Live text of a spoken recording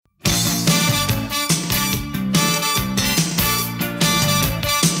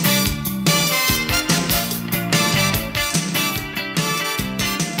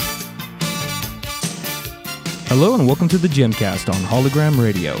Hello and welcome to the Gemcast on Hologram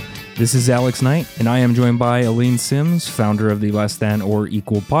Radio. This is Alex Knight, and I am joined by Aline Sims, founder of the Less Than or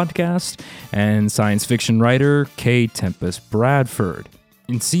Equal podcast, and science fiction writer K. Tempest Bradford.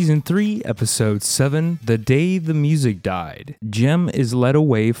 In Season 3, Episode 7, The Day the Music Died, Jem is led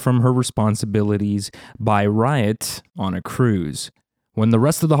away from her responsibilities by Riot on a cruise. When the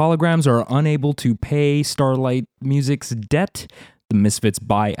rest of the holograms are unable to pay Starlight Music's debt, the Misfits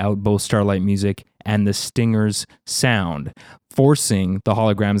buy out both Starlight Music and the Stingers' sound, forcing the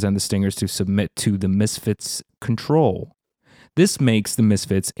Holograms and the Stingers to submit to the Misfits' control. This makes the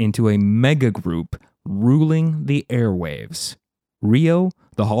Misfits into a mega group ruling the airwaves. Rio,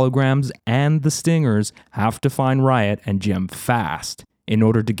 the Holograms, and the Stingers have to find Riot and Jem fast in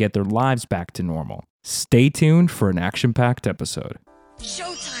order to get their lives back to normal. Stay tuned for an action-packed episode.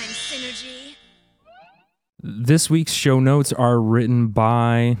 Showtime, Synergy! This week's show notes are written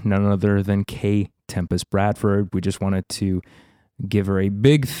by none other than K. Tempest Bradford. We just wanted to give her a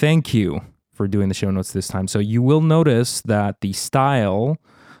big thank you for doing the show notes this time. So you will notice that the style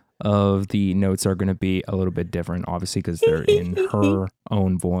of the notes are going to be a little bit different, obviously, because they're in her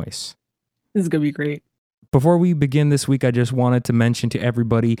own voice. This is going to be great. Before we begin this week, I just wanted to mention to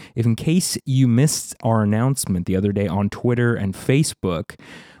everybody, if in case you missed our announcement the other day on Twitter and Facebook,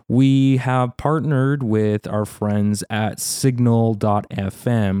 we have partnered with our friends at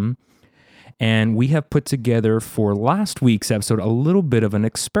Signal.fm, and we have put together for last week's episode a little bit of an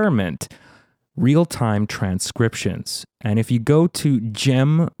experiment, real-time transcriptions. And if you go to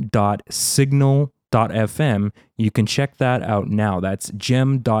gem.signal.fm, you can check that out now. That's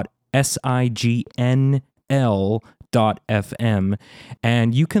gem.signl.fm,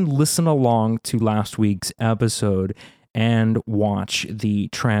 and you can listen along to last week's episode and watch the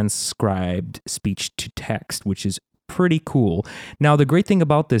transcribed speech to text, which is pretty cool. Now, the great thing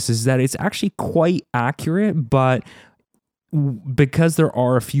about this is that it's actually quite accurate, but because there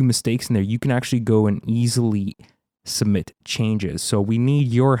are a few mistakes in there, you can actually go and easily submit changes. So we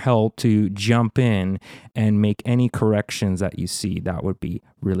need your help to jump in and make any corrections that you see. That would be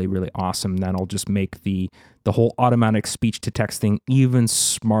really, really awesome. That'll just make the whole automatic speech to text thing even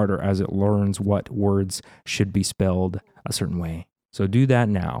smarter as it learns what words should be spelled a certain way. So do that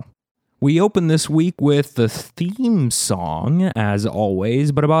now. We open this week with the theme song, as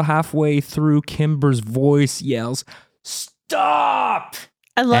always, but about halfway through, Kimber's voice yells, "Stop!"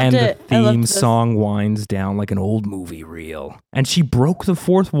 I loved it. And the theme song winds down like an old movie reel. And she broke the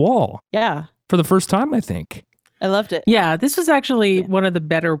fourth wall. Yeah. For the first time, I think. I loved it. Yeah, this was actually one of the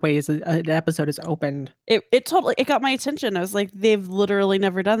better ways an episode is opened. It totally got my attention. I was like, they've literally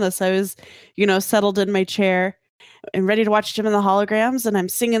never done this. I was, settled in my chair and ready to watch Jem and the Holograms, and I'm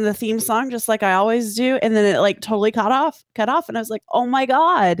singing the theme song just like I always do. And then it totally cut off. And I was like, oh my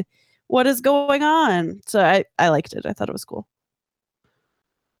God, what is going on? So I liked it. I thought it was cool.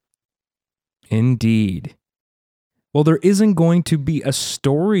 Indeed. Well, there isn't going to be a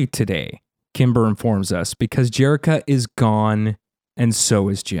story today, Kimber informs us, because Jerrica is gone and so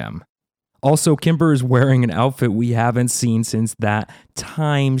is Jem. Also, Kimber is wearing an outfit we haven't seen since that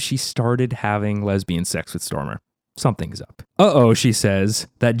time she started having lesbian sex with Stormer. Something's up. Uh-oh, she says,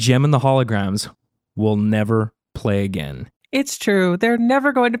 that Jem and the Holograms will never play again. It's true. They're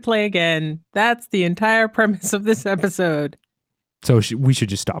never going to play again. That's the entire premise of this episode. So we should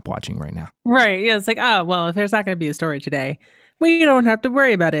just stop watching right now. Right. Yeah. It's like, if there's not going to be a story today, we don't have to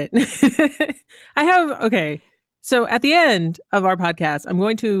worry about it. Okay. So at the end of our podcast, I'm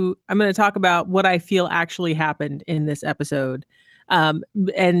going to talk about what I feel actually happened in this episode. And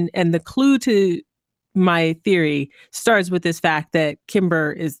the clue to my theory starts with this fact that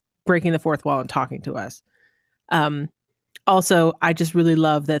Kimber is breaking the fourth wall and talking to us. Also, I just really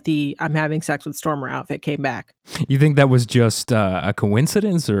love that the I'm having sex with Stormer outfit came back. You think that was just a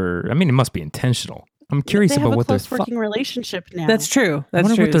coincidence, or it must be intentional? I'm curious about what their working relationship now. That's true. I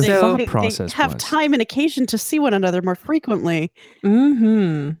wonder what their thought process they have was. time and occasion to see one another more frequently.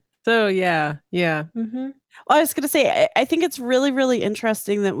 Mm-hmm. So yeah. Mm-hmm. Well, I was going to say, I think it's really, really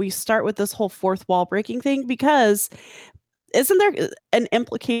interesting that we start with this whole fourth wall breaking thing, because isn't there an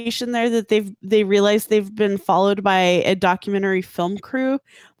implication there that they realize they've been followed by a documentary film crew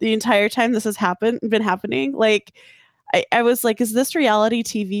the entire time this has been happening? Like, I was like, is this reality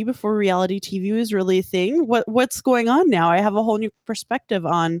TV before reality TV was really a thing? What's going on now? I have a whole new perspective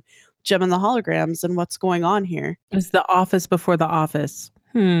on Jem and the Holograms and what's going on here. It's the office before the office.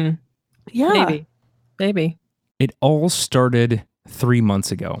 Yeah. Maybe. It all started 3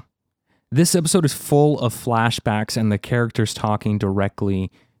 months ago. This episode is full of flashbacks and the characters talking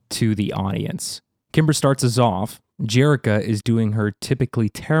directly to the audience. Kimber starts us off Jerica is doing her typically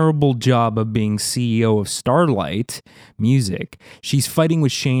terrible job of being CEO of Starlight Music. She's fighting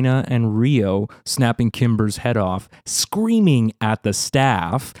with Shayna and Rio, snapping Kimber's head off, screaming at the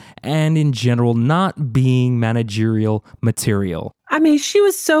staff, and in general not being managerial material. I mean, she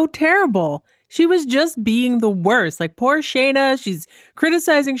was so terrible. She was just being the worst. Like, poor Shayna, she's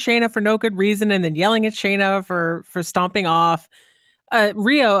criticizing Shayna for no good reason and then yelling at Shayna for stomping off.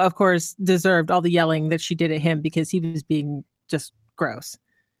 Rio, of course, deserved all the yelling that she did at him because he was being just gross.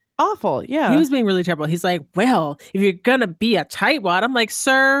 Awful, yeah. He was being really terrible. He's like, well, if you're going to be a tightwad, I'm like,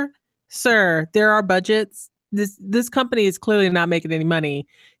 sir, there are budgets. This company is clearly not making any money.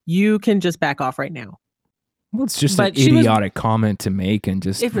 You can just back off right now. Well, it's just an idiotic comment to make and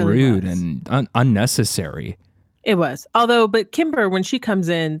just rude and unnecessary. It was. But Kimber, when she comes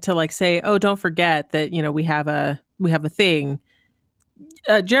in to like say, oh, don't forget that, we have a thing.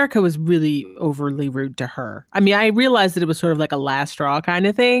 Jerica was really overly rude to her. I mean, I realized that it was sort of like a last straw kind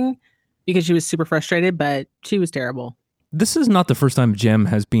of thing because she was super frustrated, but she was terrible. This is not the first time Jem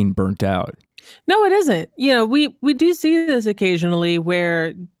has been burnt out. No, it isn't. We do see this occasionally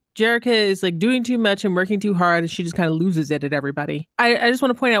where Jerica is like doing too much and working too hard and she just kind of loses it at everybody. I just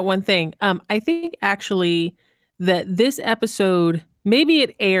want to point out one thing. I think actually that this episode, maybe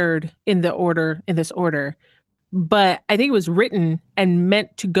it aired in this order, but I think it was written and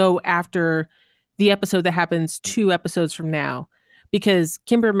meant to go after the episode that happens 2 episodes from now, because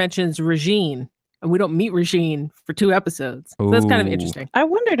Kimber mentions Regine and we don't meet Regine for 2 episodes. So that's kind of interesting. I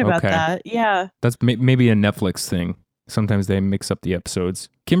wondered about that. Yeah. That's maybe a Netflix thing. Sometimes they mix up the episodes.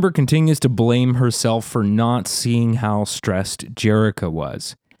 Kimber continues to blame herself for not seeing how stressed Jerica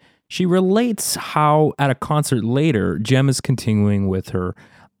was. She relates how at a concert later, Jem is continuing with her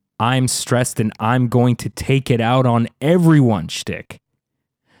I'm stressed and I'm going to take it out on everyone shtick.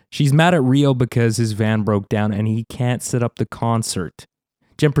 She's mad at Rio because his van broke down and he can't set up the concert.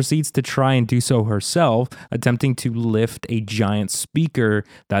 Jem proceeds to try and do so herself, attempting to lift a giant speaker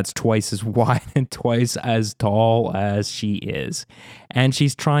that's twice as wide and twice as tall as she is. And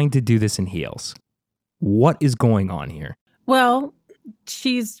she's trying to do this in heels. What is going on here? Well,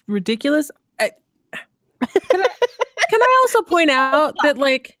 she's ridiculous. Can I also point out that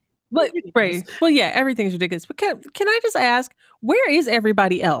right. Well, yeah, everything's ridiculous. But can I just ask, where is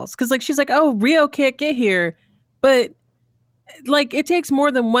everybody else? Because she's like, oh, Rio can't get here. But it takes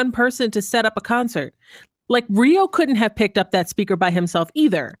more than one person to set up a concert. Rio couldn't have picked up that speaker by himself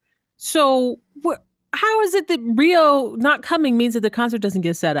either. So how is it that Rio not coming means that the concert doesn't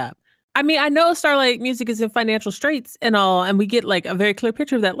get set up? I mean, I know Starlight Music is in financial straits and all, and we get a very clear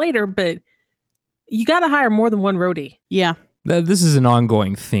picture of that later, but you got to hire more than one roadie. Yeah. This is an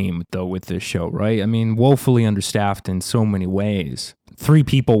ongoing theme, though, with this show, right? I mean, woefully understaffed in so many ways. 3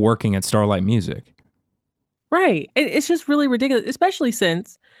 people working at Starlight Music. Right. It's just really ridiculous, especially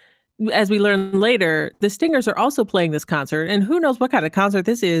since, as we learn later, the Stingers are also playing this concert. And who knows what kind of concert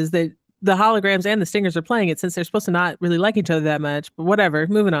this is that the Holograms and the Stingers are playing it, since they're supposed to not really like each other that much. But whatever,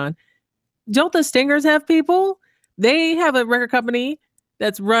 moving on. Don't the Stingers have people? They have a record company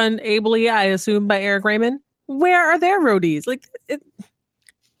that's run ably, I assume, by Eric Raymond. Where are their roadies?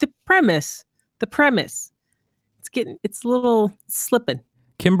 The premise. It's a little slipping.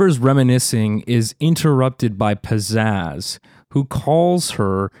 Kimber's reminiscing is interrupted by Pizzazz, who calls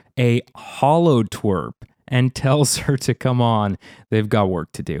her a hollow twerp and tells her to come on. They've got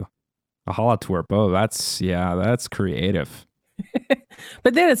work to do. A hollow twerp. Oh, that's creative.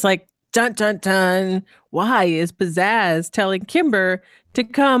 But then it's like, dun, dun, dun. Why is Pizzazz telling Kimber to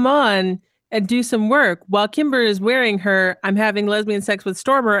come on and do some work while Kimber is wearing her I'm having lesbian sex with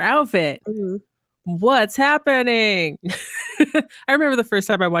Stormer outfit? Mm-hmm. What's happening? I remember the first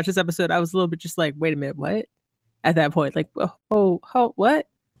time I watched this episode, I was a little bit just like, wait a minute, what? At that point, what?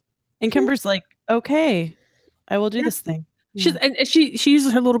 And Kimber's like, okay, I will do this thing. She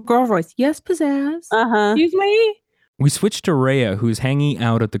uses her little girl voice. Yes, Pizzazz. Excuse me. We switch to Rhea, who's hanging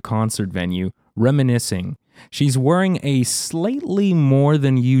out at the concert venue, reminiscing. She's wearing a slightly more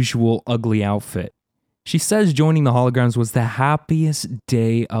than usual ugly outfit. She says joining the Holograms was the happiest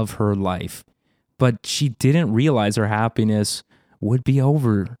day of her life, but she didn't realize her happiness would be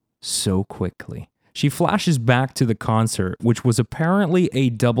over so quickly. She flashes back to the concert, which was apparently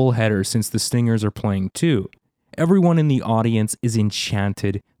a doubleheader since the Stingers are playing too. Everyone in the audience is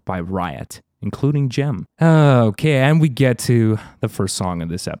enchanted by Riot, including Jem. Okay, and we get to the first song of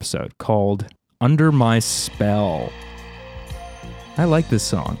this episode, called Under My Spell. I like this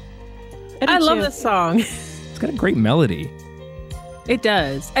song. I love this song. It's got a great melody. It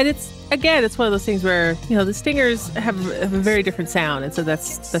does. And it's one of those things where, the Stingers have a very different sound. And so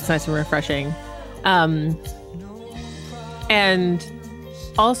that's nice and refreshing. And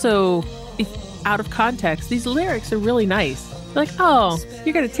also, out of context, these lyrics are really nice. Like, oh,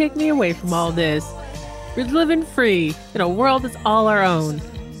 you're going to take me away from all this. We're living free in a world that's all our own.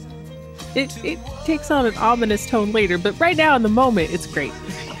 It takes on an ominous tone later, but right now in the moment, it's great.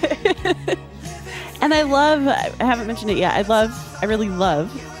 And I haven't mentioned it yet. I really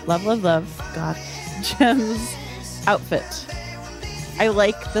love, God, Jem's outfit. I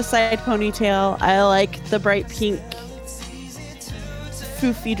like the side ponytail. I like the bright pink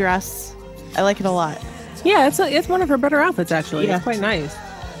foofy dress. I like it a lot. Yeah, it's one of her better outfits, actually. Yeah. It's quite nice.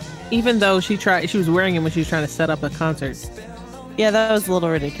 Even though she was wearing it when she was trying to set up a concert. Yeah, that was a little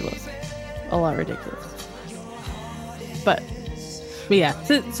ridiculous. A lot ridiculous. But yeah,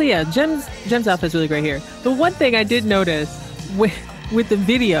 so yeah, Jem's outfit's really great here. The one thing I did notice with the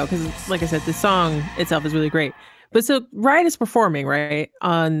video, because like I said, the song itself is really great. But so Riot is performing, right,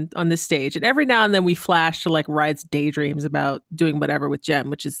 on this stage. And every now and then we flash to like Riot's daydreams about doing whatever with Jem,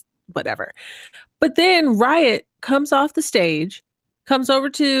 which is whatever. But then Riot comes off the stage, comes over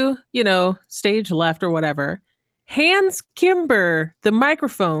to, stage left or whatever, hands Kimber the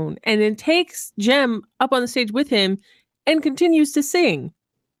microphone, and then takes Jem up on the stage with him and continues to sing.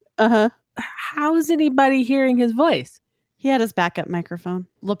 Uh-huh. How is anybody hearing his voice? He had his backup microphone,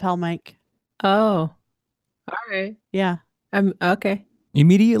 lapel mic. Oh. All right. Yeah. Okay.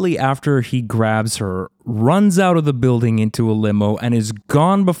 Immediately after he grabs her, runs out of the building into a limo, and is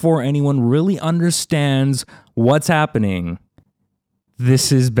gone before anyone really understands what's happening.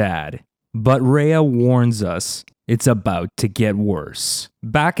 This is bad. But Rhea warns us it's about to get worse.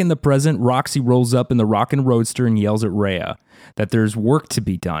 Back in the present, Roxy rolls up in the Rockin' Roadster and yells at Rhea that there's work to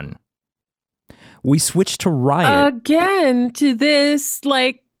be done. We switch to Riot. Again to this,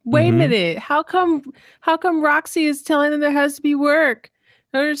 wait a minute. How come Roxy is telling them there has to be work?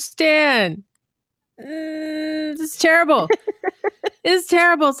 I don't understand. This is terrible. It's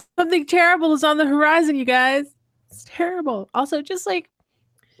terrible. Something terrible is on the horizon, you guys. It's terrible. Also, just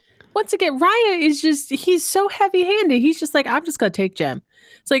once again, Riot is he's so heavy-handed. He's just I'm just going to take Jem.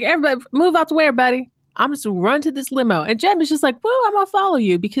 It's like, everybody, move out the way, everybody. I'm just going to run to this limo. And Jem is just like, well, I'm going to follow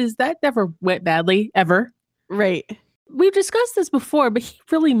you because that never went badly, ever. Right. We've discussed this before, but he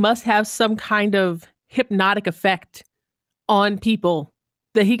really must have some kind of hypnotic effect on people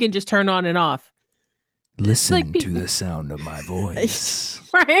that he can just turn on and off. Listen to the sound of my voice.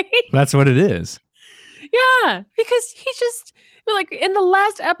 Right? That's what it is. Yeah, because he just, in the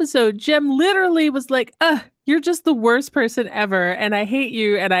last episode, Jem literally was like, you're just the worst person ever, and I hate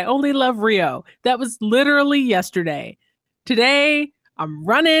you, and I only love Rio. That was literally yesterday. Today, I'm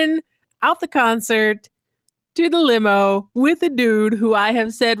running out the concert to the limo with a dude who I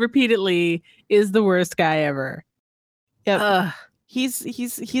have said repeatedly is the worst guy ever. Yep.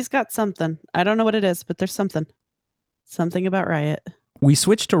 He's got something. I don't know what it is, but there's something. Something about Riot. We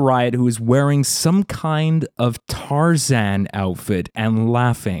switch to Riot, who is wearing some kind of Tarzan outfit and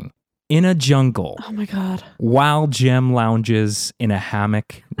laughing in a jungle. Oh my God. While Jem lounges in a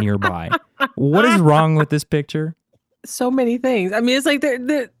hammock nearby. What is wrong with this picture? So many things. I mean, it's like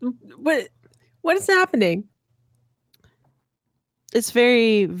what is happening? It's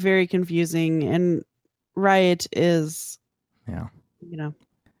very, very confusing, and Riot is, Well,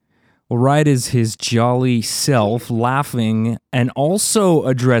 Riot is his jolly self, laughing and also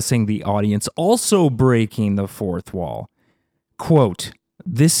addressing the audience, also breaking the fourth wall. Quote,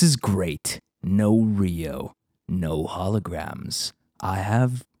 "This is great. No Rio, no holograms. I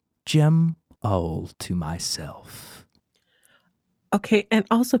have Jem all to myself." Okay, and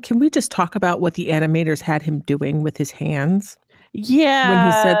also, can we just talk about what the animators had him doing with his hands? Yeah. When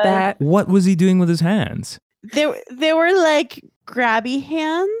he said that? What was he doing with his hands? They were like grabby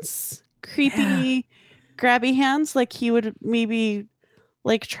hands, creepy grabby hands. Like he would maybe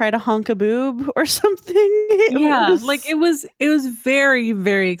try to honk a boob or something. It was very,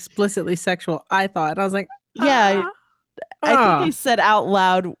 very explicitly sexual, I thought. I was like, yeah. I think he said out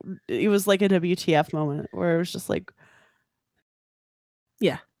loud, it was like a WTF moment where it was just like,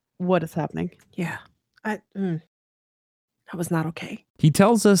 yeah, what is happening? Yeah. That was not okay. He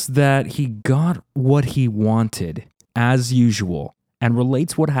tells us that he got what he wanted, as usual, and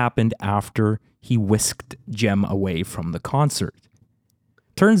relates what happened after he whisked Jem away from the concert.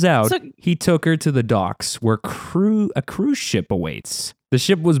 Turns out he took her to the docks where a cruise ship awaits. The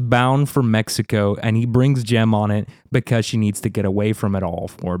ship was bound for Mexico, and he brings Jem on it because she needs to get away from it all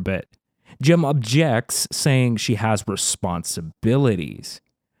for a bit. Jem objects, saying she has responsibilities.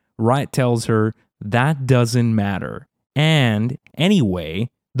 Riot tells her that doesn't matter. And anyway,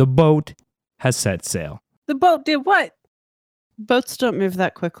 the boat has set sail. The boat did what? Boats don't move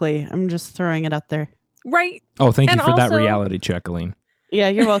that quickly. I'm just throwing it out there. Right. Oh, thank you And for that also- reality check, Aline. Yeah,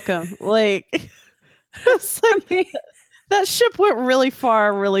 you're welcome. Like, it's like, that ship went really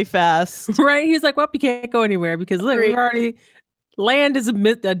far, really fast. Right. He's like, well, you can't go anywhere because look, we've Right. already land is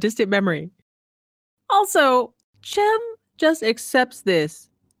a distant memory. Also, Jem just accepts this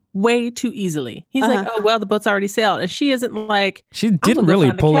way too easily. He's like, oh well, the boat's already sailed, and she isn't like, She I'm didn't gonna go really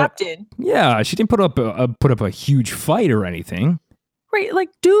find the pull up. captain. Yeah, she didn't put up a huge fight or anything. Right, like,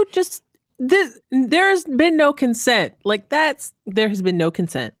 dude, just this. There's been no consent. Like there has been no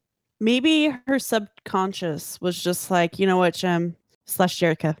consent. Maybe her subconscious was just like, you know what, Jem /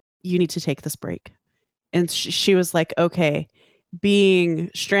 Jerica, you need to take this break. And she was like, okay, being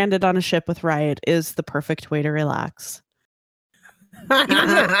stranded on a ship with Riot is the perfect way to relax.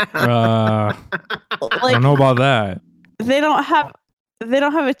 I Like, don't know about that. they don't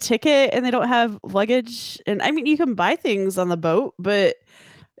have a ticket and they don't have luggage, and I mean, you can buy things on the boat, but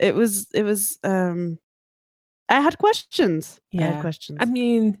it was I had questions. I had questions. I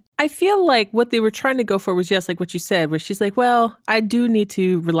mean, I feel like what they were trying to go for was just like what you said, where she's like, well, I do need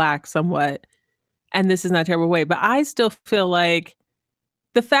to relax somewhat, and this is not a terrible way, but I still feel like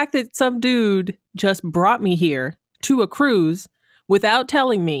the fact that some dude just brought me here to a cruise without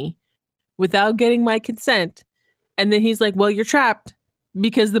telling me, without getting my consent, and then he's like, well, you're trapped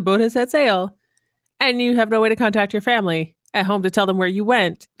because the boat has set sail and you have no way to contact your family at home to tell them where you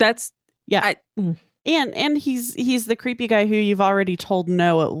went. That's and he's the creepy guy who you've already told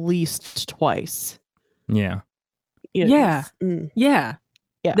no at least twice. Yeah. Yeah.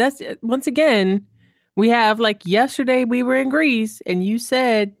 That's once again, we have like yesterday we were in Greece and you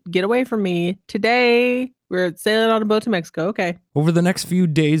said, get away from me. Today we're sailing on a boat to Mexico. Okay. Over the next few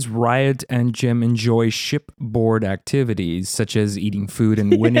days, Riot and Jem enjoy shipboard activities such as eating food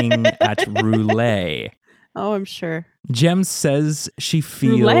and winning at roulette. Oh, I'm sure. Jem says she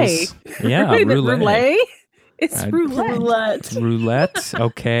feels... Roulette? Yeah, Wait a minute, roulette. It's roulette. Roulette?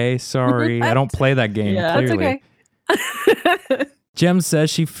 Okay, sorry. I don't play that game, Yeah, clearly. that's okay. Jem says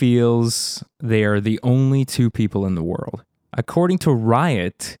she feels they are the only two people in the world. According to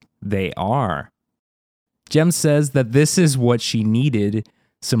Riot, they are. Jem says that this is what she needed,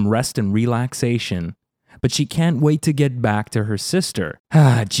 some rest and relaxation. But she can't wait to get back to her sister.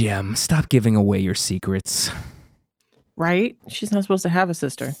 Ah, Jem, stop giving away your secrets. Right? She's not supposed to have a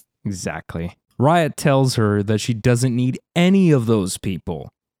sister. Exactly. Riot tells her that she doesn't need any of those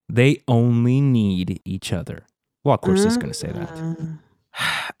people. They only need each other. Well, of course he's going to say that.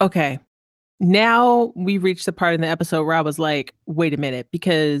 Okay. Now we reached the part in the episode where I was like, wait a minute,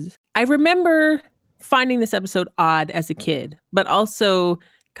 because I remember finding this episode odd as a kid, but also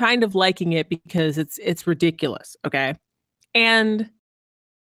kind of liking it because it's ridiculous. Okay. And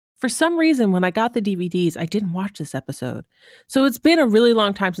for some reason, when I got the DVDs, I didn't watch this episode. So it's been a really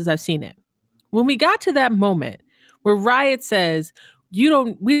long time since I've seen it. When we got to that moment where Riot says, we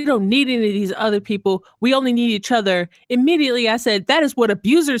don't need any of these other people. We only need each other. Immediately I said, that is what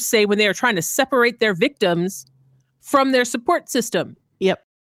abusers say when they are trying to separate their victims from their support system. Yep.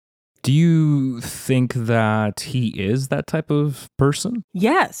 Do you think that he is that type of person?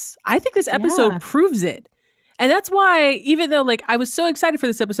 Yes. I think this episode proves it. And that's why, even though like I was so excited for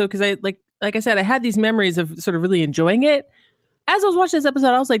this episode, because I like I said, I had these memories of sort of really enjoying it. As I was watching this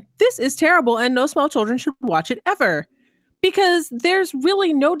episode, I was like, this is terrible and no small children should watch it ever. Because there's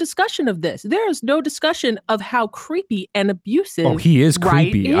really no discussion of this. There's no discussion of how creepy and abusive. Oh, he is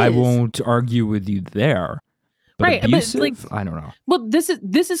creepy. Riot I is. won't argue with you there. But Right, but, abusive? like- I don't know. Well, this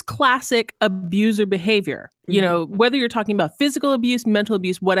is classic abuser behavior. You know, whether you're talking about physical abuse, mental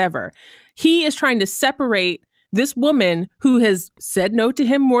abuse, whatever. He is trying to separate this woman who has said no to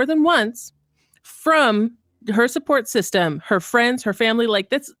him more than once from her support system, her friends, her family.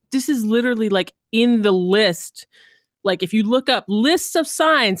 Like this is literally like in the list. Like if you look up lists of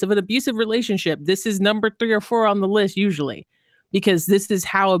signs of an abusive relationship, this is number 3 or 4 on the list usually, because this is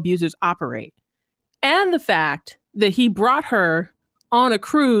how abusers operate. And the fact that he brought her on a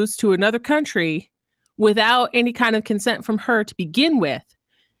cruise to another country without any kind of consent from her to begin with.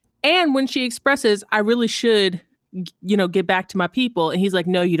 And when she expresses, I really should, get back to my people. And he's like,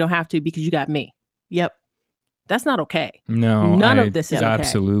 no, you don't have to because you got me. Yep. That's not okay. No, None of this is okay.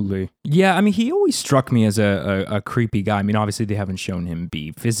 Absolutely. Yeah, I mean, he always struck me as a creepy guy. I mean, obviously they haven't shown him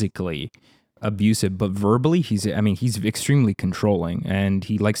be physically abusive, but verbally, he's extremely controlling and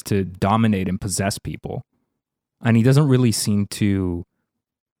he likes to dominate and possess people. And he doesn't really seem to...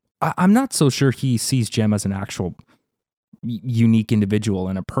 I'm not so sure he sees Jem as an actual unique individual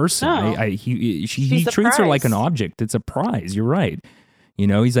and a person. No. He She's a treats her like an prize. object. It's a prize. You're right.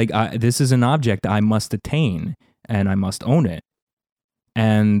 He's like, this is an object I must attain and I must own it.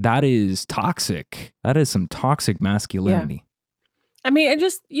 And that is toxic. That is some toxic masculinity. I mean, and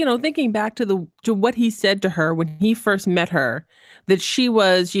just, thinking back to what he said to her when he first met her, that she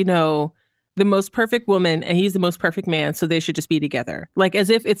was, the most perfect woman and he's the most perfect man, so they should just be together. Like as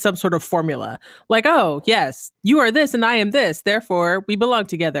if it's some sort of formula. Like, oh, yes, you are this and I am this, therefore we belong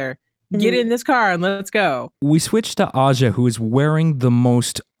together. Get in this car and let's go. We switch to Aja, who is wearing the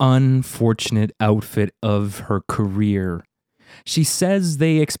most unfortunate outfit of her career. She says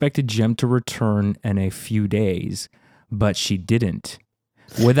they expected Jem to return in a few days, but she didn't.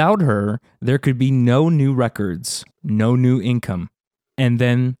 Without her, there could be no new records, no new income. And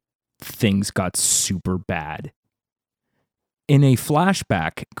then things got super bad. In a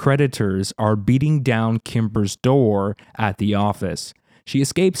flashback, creditors are beating down Kimber's door at the office. She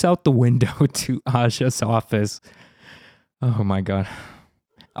escapes out the window to Aja's office. Oh my God.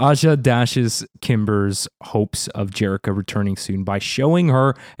 Aja dashes Kimber's hopes of Jerica returning soon by showing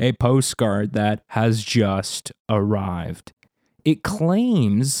her a postcard that has just arrived. It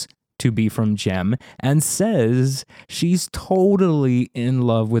claims to be from Jem and says she's totally in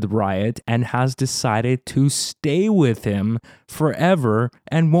love with Riot and has decided to stay with him forever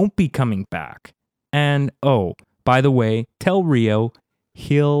and won't be coming back. And oh, by the way, tell Rio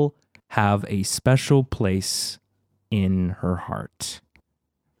he'll have a special place in her heart.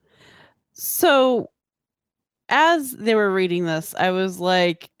 So as they were reading this, I was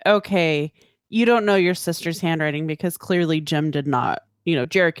like, okay, you don't know your sister's handwriting because clearly Jem did not,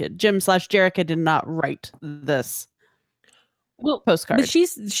 Jem/Jerica did not write this postcard. But she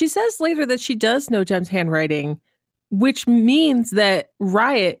says later that she does know Jem's handwriting, which means that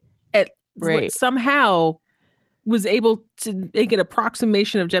Riot somehow was able to make an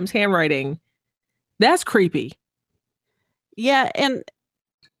approximation of Jem's handwriting. That's creepy. Yeah, and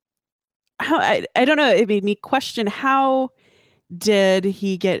I don't know, it made me question, how did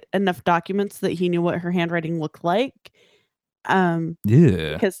he get enough documents that he knew what her handwriting looked like?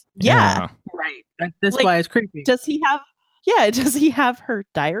 Because right. That's why it's creepy. Does he have her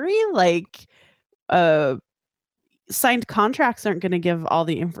diary? Like signed contracts aren't going to give all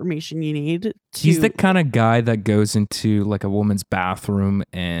the information you need. He's the kind of guy that goes into like a woman's bathroom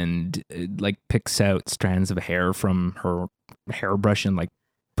and like picks out strands of hair from her hairbrush and like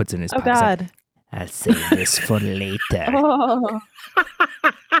puts it in his pocket. Oh God. I'll save this for later.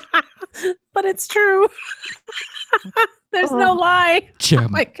 But it's true. There's no lie. Jem, oh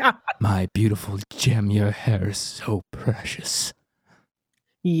my God. My beautiful Jem, your hair is so precious.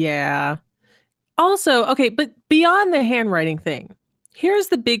 Yeah. Also, okay, but beyond the handwriting thing, here's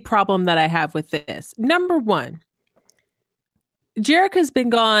the big problem that I have with this. Number one, Jerica's been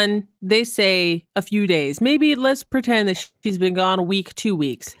gone, they say, a few days. Maybe let's pretend that she's been gone a week, 2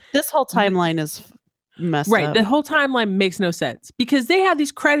 weeks. This whole timeline is messed up. Right. The whole timeline makes no sense because they have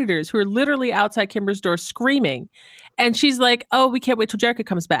these creditors who are literally outside Kimber's door screaming. And she's like, oh, we can't wait till Jerica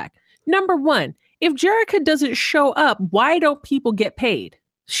comes back. Number one, if Jerica doesn't show up, why don't people get paid?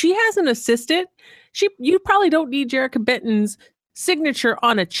 She has an assistant. You probably don't need Jerica Benton's signature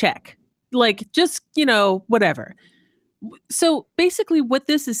on a check. Like, just, whatever. So basically what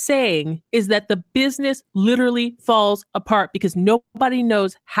this is saying is that the business literally falls apart because nobody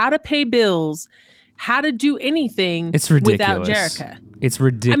knows how to pay bills, how to do anything without Jerica. It's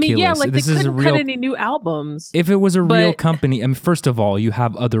ridiculous. I mean, yeah, like this they is couldn't cut any new albums. If it was a real company, I mean, first of all, you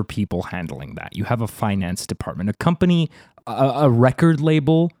have other people handling that. You have a finance department, a company, a record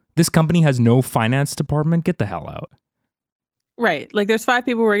label. This company has no finance department. Get the hell out. Right. Like there's 5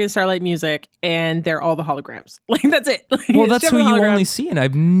 people working at Starlight Music and they're all the holograms. Like that's it. Like, well, that's who you only see. And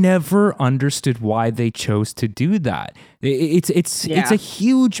I've never understood why they chose to do that. It's a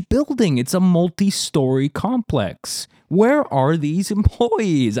huge building. It's a multi-story complex. Where are these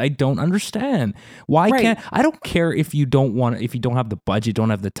employees? I don't understand. Why I don't care if you don't have the budget, don't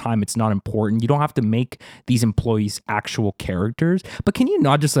have the time, it's not important. You don't have to make these employees actual characters. But can you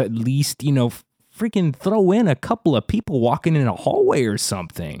not just at least, freaking throw in a couple of people walking in a hallway or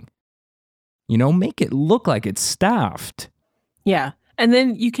something? Make it look like it's staffed. Yeah. And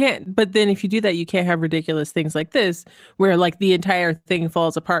then but then if you do that, you can't have ridiculous things like this, where like the entire thing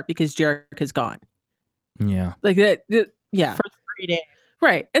falls apart because Jerica's gone. Yeah. Like that. Yeah. For 3 days.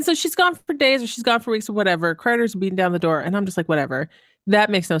 Right. And so she's gone for days or she's gone for weeks or whatever. Creditors are beating down the door. And I'm just like, whatever. That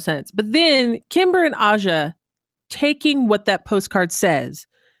makes no sense. But then Kimber and Aja taking what that postcard says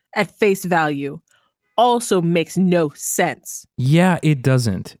at face value also makes no sense. Yeah, it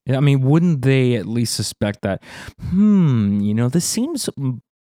doesn't. I mean, wouldn't they at least suspect that, this seems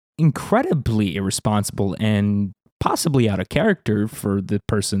incredibly irresponsible and possibly out of character for the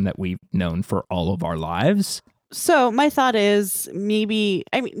person that we've known for all of our lives? So my thought is maybe,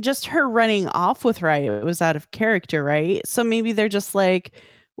 I mean, just her running off with Riot was out of character, right? So maybe they're just like,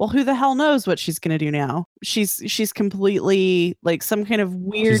 well, who the hell knows what she's going to do now? She's completely like some kind of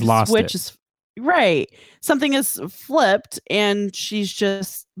weird She's lost switch it. is right. Something is flipped and she's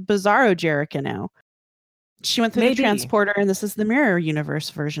just Bizarro Jerica now. She went through Maybe. the transporter and this is the mirror universe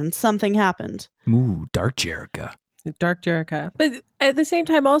version. Something happened. Ooh, Dark Jerica. Dark Jerica. But at the same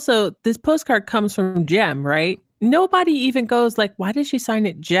time, also, this postcard comes from Jem, right? Nobody even goes like, why did she sign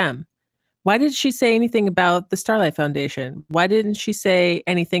it Jem? Why did she say anything about the Starlight Foundation? Why didn't she say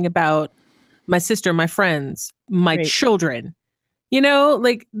anything about my sister, my friends, my Right. children? You know,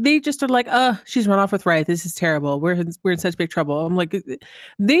 like they just are like, she's run off with Riot. This is terrible. We're in such big trouble. I'm like,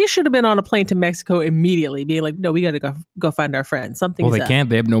 they should have been on a plane to Mexico immediately, being like, no, we got to go find our friends. Something. Well, they can't.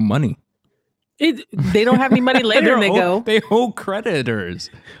 They have no money. They don't have any money later, and they go. They owe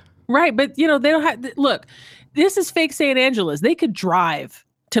creditors. Right, but they don't have. Look, this is fake San Angeles. They could drive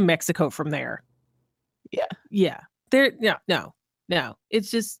to Mexico from there. Yeah. No.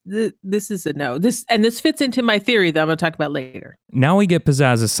 It's just this is a no. This fits into my theory that I'm going to talk about later. Now we get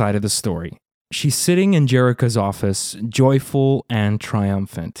Pizzaz's side of the story. She's sitting in Jerica's office, joyful and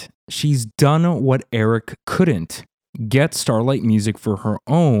triumphant. She's done what Eric couldn't. Get Starlight music for her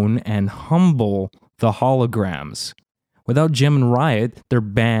own and humble the Holograms. Without Jem and Riot, their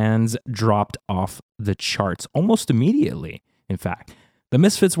bands dropped off the charts almost immediately. In fact, the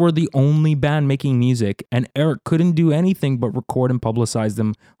Misfits were the only band making music, and Eric couldn't do anything but record and publicize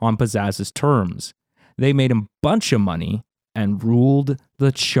them on Pizzaz's terms. They made a bunch of money and ruled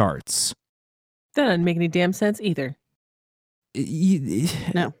the charts. That doesn't make any damn sense either. No.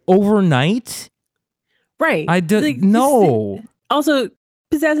 Right. Overnight? No. Also,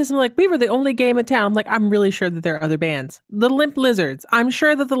 Pizzazz is like, we were the only game in town. I'm like, I'm really sure that there are other bands. The Limp Lizards. I'm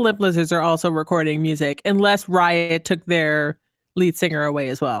sure that the Limp Lizards are also recording music, unless Riot took their lead singer away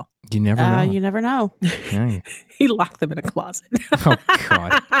as well. You never know. You never know. Yeah. He locked them in a closet. Oh,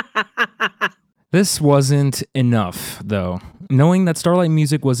 God. This wasn't enough, though. Knowing that Starlight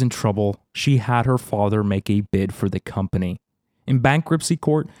Music was in trouble, she had her father make a bid for the company. In bankruptcy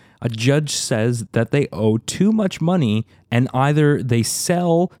court, a judge says that they owe too much money and either they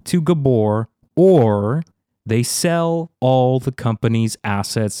sell to Gabor or they sell all the company's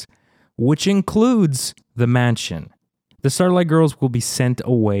assets, which includes the mansion. The Starlight Girls will be sent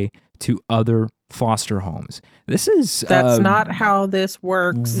away to other foster homes. This is That's not how this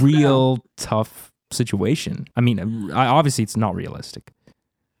works. real tough situation. I mean, obviously it's not realistic.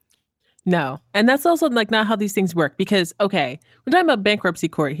 No. And that's also like not how these things work because, okay, we're talking about bankruptcy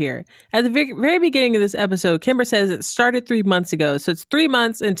court here. At the very beginning of this episode, Kimber says it started 3 months ago. So it's 3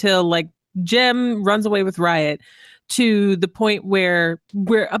 months until like Jem runs away with Riot to the point where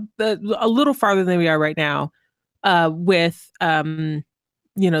we're a little farther than we are right now with,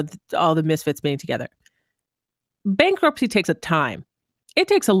 all the Misfits being together. Bankruptcy takes a time. It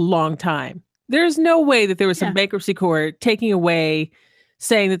takes a long time. There's no way that there was some bankruptcy court taking away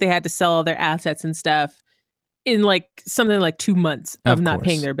saying that they had to sell all their assets and stuff in like something like 2 months of not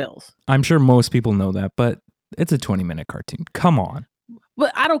paying their bills. I'm sure most people know that, but it's a 20-minute cartoon. Come on.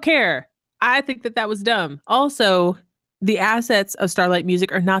 But I don't care. I think that was dumb. Also, the assets of Starlight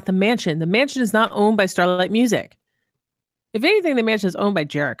Music are not the mansion. The mansion is not owned by Starlight Music. If anything, the mansion is owned by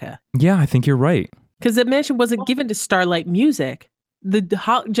Jerica. Yeah, I think you're right. Because the mansion wasn't given to Starlight Music. The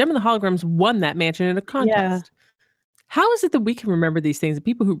Jem and the Holograms won that mansion in a contest. Yeah. How is it that we can remember these things? The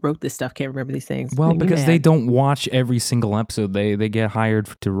people who wrote this stuff can't remember these things. Well, because they don't watch every single episode. They get hired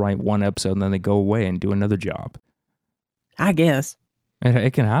to write one episode and then they go away and do another job. I guess.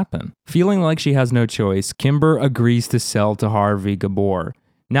 It can happen. Feeling like she has no choice, Kimber agrees to sell to Harvey Gabor.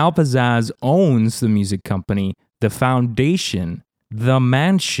 Now Pizzazz owns the music company, the foundation, the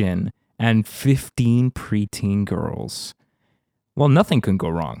mansion, and 15 preteen girls. Well, nothing can go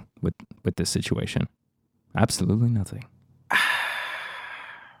wrong with this situation. Absolutely nothing.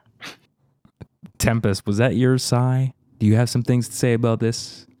 Tempest, was that your sigh? Do you have some things to say about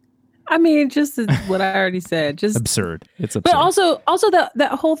this? I mean, just what I already said. Just absurd. It's absurd. But also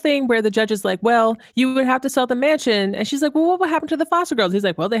that whole thing where the judge is like, well, you would have to sell the mansion. And she's like, well, what would happen to the foster girls? He's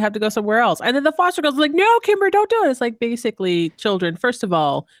like, well, they have to go somewhere else. And then the foster girls are like, no, Kimber, don't do it. It's like, basically, children, first of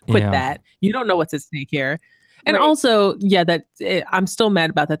all, quit that. You don't know what's at stake here. And also, I'm still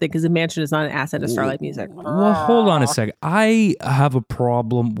mad about that thing because the mansion is not an asset of Starlight Music. Well, hold on a second. I have a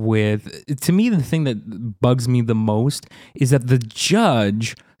problem with, to me, the thing that bugs me the most is that the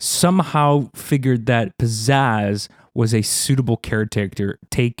judge somehow figured that Pizzazz was a suitable caretaker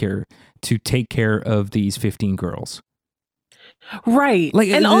to take care of these 15 girls. Right. Like,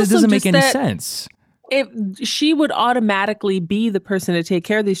 and it also doesn't make any sense. if she would automatically be the person to take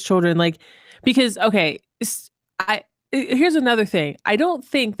care of these children, like, because here's another thing. I don't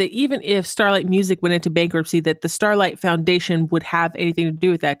think that even if Starlight Music went into bankruptcy, that the Starlight Foundation would have anything to do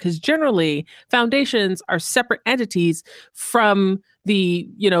with that. Because generally, foundations are separate entities from the,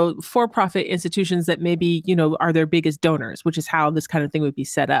 for-profit institutions that maybe, are their biggest donors, which is how this kind of thing would be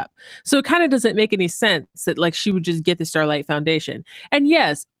set up. So it kind of doesn't make any sense that like she would just get the Starlight Foundation. And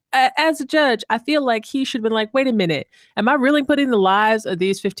yes, as a judge, I feel like he should have been like, wait a minute, am I really putting the lives of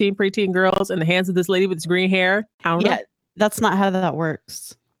these 15 preteen girls in the hands of this lady with this green hair? I don't know. That's not how that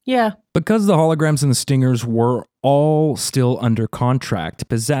works. Yeah. Because the Holograms and the Stingers were all still under contract,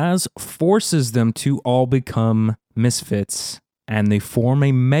 Pizzazz forces them to all become Misfits, and they form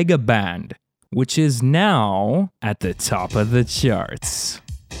a mega band, which is now at the top of the charts.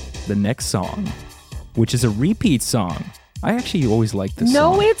 The next song, which is a repeat song. I actually always liked this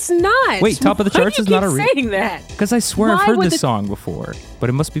song. No, it's not. Wait, top of the charts is not a repeat? Saying that? Because I swear I've heard this song before, but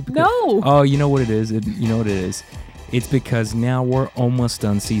it must be because... No. Oh, you know what it is? It's because now we're almost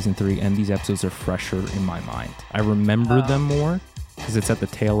done season 3, and these episodes are fresher in my mind. I remember them more because it's at the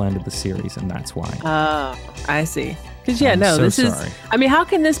tail end of the series, and that's why. I see. Because sorry. I mean, how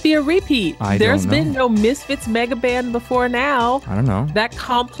can this be a repeat? There's been no Misfits mega band before now. I don't know. That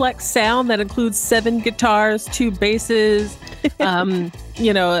complex sound that includes 7 guitars, 2 basses,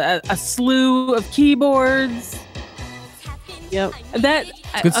 a slew of keyboards. Yep.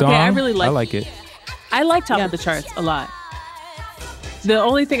 Good song. Okay, I really like it. I like Top of the Charts a lot. The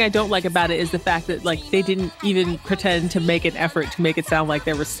only thing I don't like about it is the fact that like they didn't even pretend to make an effort to make it sound like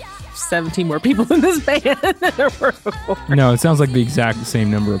there were 17 more people in this band than there were before. No, it sounds like the exact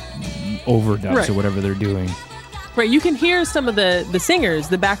same number of overdubs or whatever they're doing. Right, you can hear some of the singers,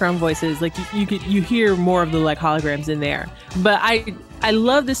 the background voices, like you hear more of the like holograms in there. But I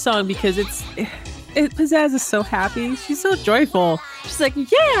love this song because Pizzazz is so happy. She's so joyful. She's like, yeah,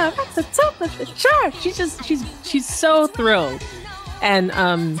 I'm at the top of the chart. She's so thrilled. And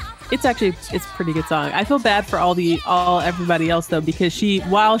it's a pretty good song. I feel bad for everybody else though, because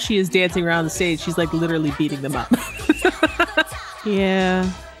while she is dancing around the stage, she's like literally beating them up. Yeah.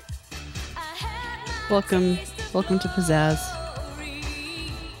 Welcome to Pizzazz.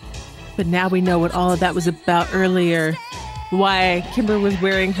 But now we know what all of that was about earlier. Why Kimber was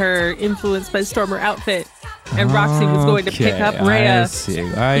wearing her Influenced by Stormer outfit, and Roxy was going to pick up Rhea. I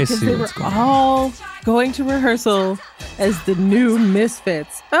see. They were all going to rehearsal as the new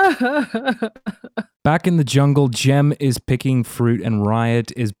Misfits. Back in the jungle, Jem is picking fruit and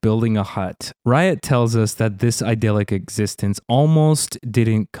Riot is building a hut. Riot tells us that this idyllic existence almost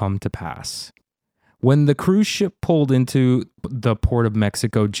didn't come to pass. When the cruise ship pulled into the port of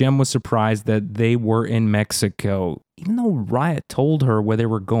Mexico, Jem was surprised that they were in Mexico, even though Riot told her where they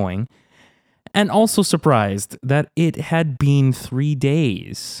were going, and also surprised that it had been 3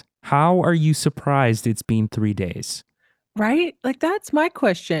 days. How are you surprised it's been 3 days? Right? Like, that's my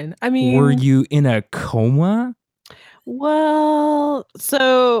question. I mean... Were you in a coma? Well,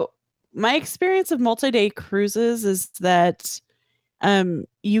 so my experience of multi-day cruises is that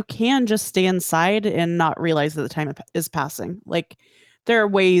you can just stay inside and not realize that the time is passing. Like, there are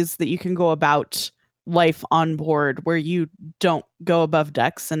ways that you can go about life on board where you don't go above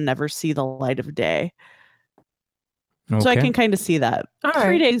decks and never see the light of day. Okay. So I can kind of see that. All 3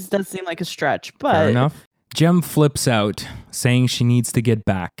 right. days does seem like a stretch, but... Fair enough. Jem flips out, saying she needs to get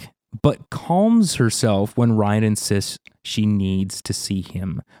back, but calms herself when Riot insists she needs to see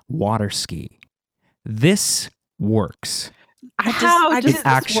him water ski. This works. It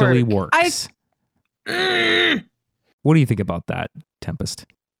actually works. What do you think about that, Tempest?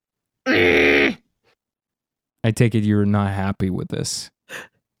 I take it you're not happy with this.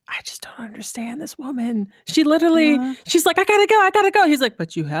 I just don't understand this woman. She literally, she's like, I gotta go. He's like,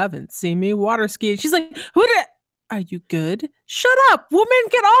 but you haven't seen me water ski. She's like, are you good? Shut up, woman,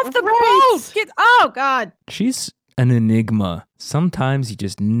 get off the boat. Oh God. She's an enigma. Sometimes you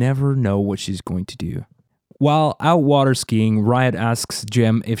just never know what she's going to do. While out water skiing, Riot asks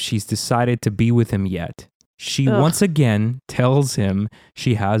Jem if she's decided to be with him yet. She once again tells him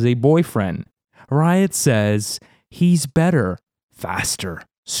she has a boyfriend. Riot says he's better, faster,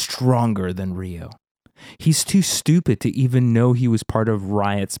 stronger than Rio. He's too stupid to even know he was part of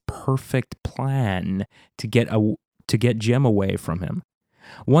Riot's perfect plan to get Jem away from him.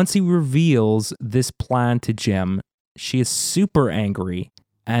 Once he reveals this plan to Jem, she is super angry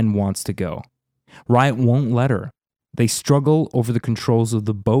and wants to go. Riot won't let her. They struggle over the controls of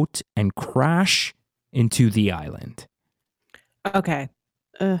the boat and crash into the island. Okay.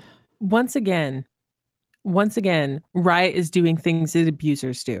 Once again, Riot is doing things that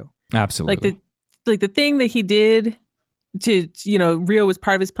abusers do. Absolutely. Like like the thing that he did to, Rio was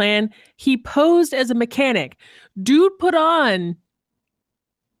part of his plan. He posed as a mechanic. Dude put on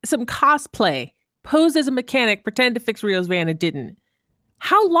some cosplay, posed as a mechanic, pretend to fix Rio's van and didn't.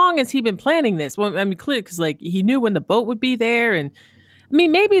 How long has he been planning this? Well, I mean, clearly, because like he knew when the boat would be there, and I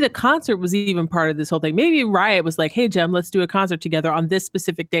mean, maybe the concert was even part of this whole thing. Maybe Riot was like, "Hey, Jem, let's do a concert together on this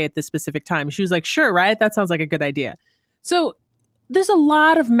specific day at this specific time." She was like, "Sure, Riot, that sounds like a good idea." So there's a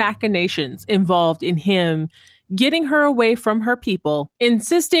lot of machinations involved in him getting her away from her people,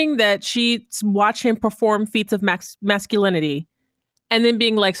 insisting that she watch him perform feats of masculinity, and then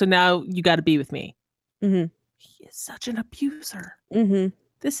being like, "So now you got to be with me." Mm-hmm. He is such an abuser. Mm-hmm.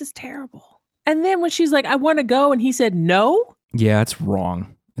 This is terrible. And then when she's like, "I want to go," and he said no. Yeah, it's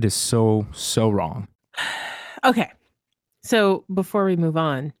wrong. It is so wrong. Okay. So before we move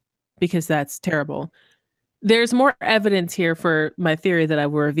on, because that's terrible, there's more evidence here for my theory that I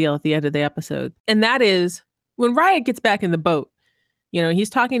will reveal at the end of the episode. And that is when Riot gets back in the boat, he's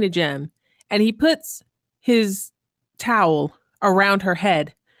talking to Jem and he puts his towel around her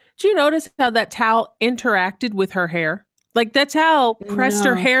head. Did you notice how that towel interacted with her hair? Like that towel pressed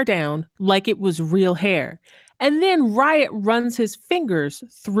her hair down like it was real hair. And then Riot runs his fingers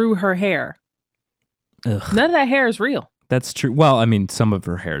through her hair. Ugh. None of that hair is real. That's true. Well, I mean, some of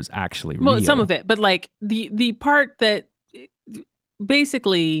her hair is actually real. Well, some of it, but like the part that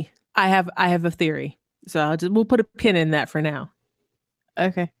basically I have a theory. So we'll put a pin in that for now.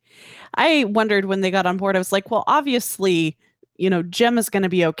 Okay. I wondered when they got on board, I was like, well, obviously, Jem is going to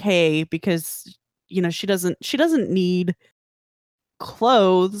be okay because, she doesn't need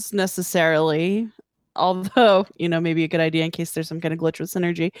clothes necessarily. Although, maybe a good idea in case there's some kind of glitch with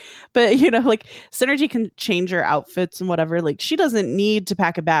Synergy. But, like Synergy can change her outfits and whatever. Like she doesn't need to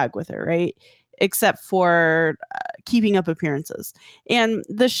pack a bag with her, right? Except for keeping up appearances. And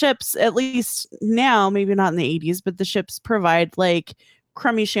the ships, at least now, maybe not in the 80s, but the ships provide like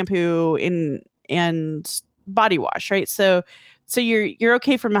crummy shampoo and body wash, right? So you're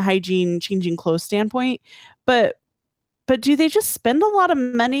okay from a hygiene changing clothes standpoint. But do they just spend a lot of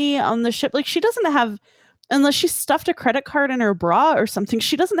money on the ship? Like she doesn't have, unless she stuffed a credit card in her bra or something,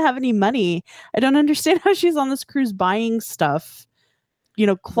 she doesn't have any money. I don't understand how she's on this cruise buying stuff,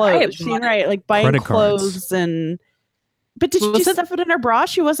 clothes. Right, like buying credit clothes cards. But did she stuff it in her bra?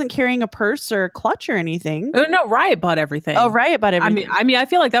 She wasn't carrying a purse or a clutch or anything. Oh, no, Riot bought everything. Oh, Riot bought everything. I mean, I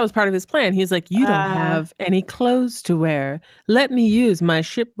feel like that was part of his plan. He's like, you don't have any clothes to wear. Let me use my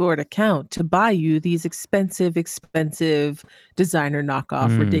shipboard account to buy you these expensive designer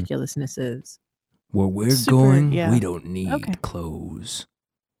knockoff ridiculousnesses. Where we're going, we don't need clothes.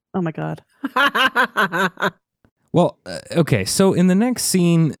 Oh my God. Well, okay. So in the next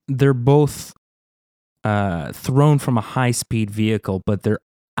scene, they're both thrown from a high-speed vehicle, but they're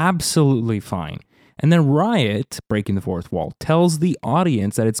absolutely fine. And then Riot, breaking the fourth wall, tells the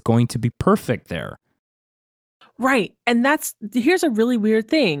audience that it's going to be perfect there. Right. And here's a really weird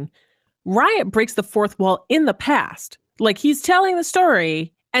thing. Riot breaks the fourth wall in the past. Like he's telling the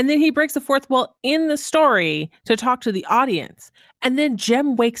story, and then he breaks the fourth wall in the story to talk to the audience. And then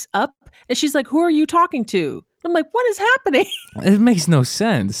Jem wakes up and she's like, "Who are you talking to?" I'm like, what is happening? It makes no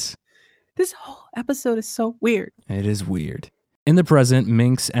sense. This whole episode is so weird. It is weird. In the present,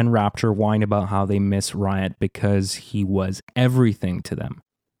 Minx and Rapture whine about how they miss Riot because he was everything to them.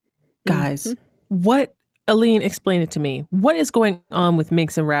 Guys, what? Aline, explain it to me. What is going on with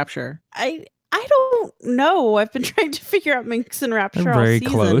Minx and Rapture? I don't know. I've been trying to figure out Minx and Rapture They're all very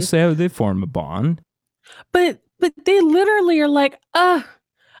season. close. They form a bond. But they literally are like, I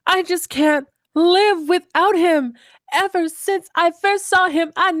just can't live without him. Ever since I first saw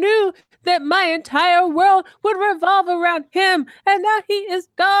him, I knew that my entire world would revolve around him, and now he is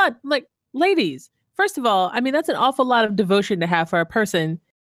gone. Like, ladies, first of all, I mean, that's an awful lot of devotion to have for a person.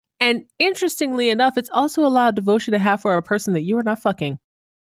 And interestingly enough, it's also a lot of devotion to have for a person that you are not fucking.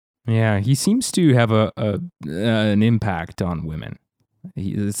 Yeah, he seems to have an impact on women.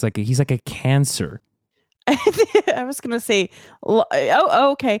 He's like a cancer. I was gonna say,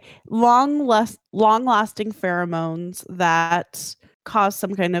 okay, long-lasting pheromones that cause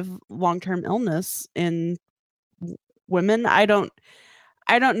some kind of long-term illness in women. I don't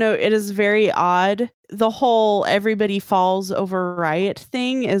know. It is very odd. The whole everybody falls over Riot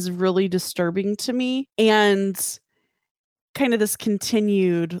thing is really disturbing to me, and kind of this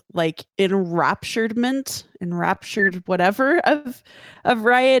continued like enraptured whatever of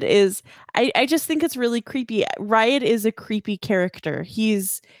Riot is, I just think it's really creepy. Riot is a creepy character.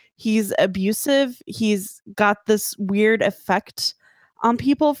 He's abusive. He's got this weird effect on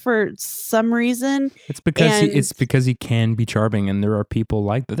people for some reason. It's because he can be charming, and there are people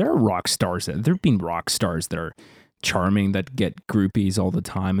like that. There are rock stars. There have been rock stars that are charming that get groupies all the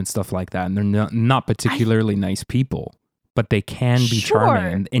time and stuff like that, and they're not particularly nice people, but they can be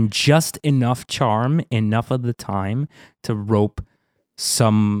charming, and just enough charm, enough of the time to rope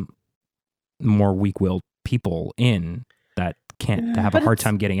some more weak-willed people in that can't have a hard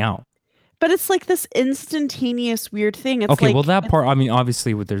time getting out. But it's like this instantaneous weird thing. It's okay, like, well, that part, I mean,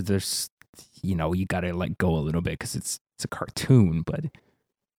 obviously, there's you gotta let go a little bit because it's a cartoon, but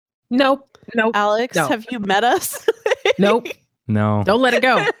Nope. Alex, have you met us? Nope. No. Don't let it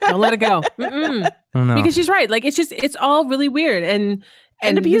go. Don't let it go. Mm-mm. Oh, no. Because she's right. Like, it's all really weird and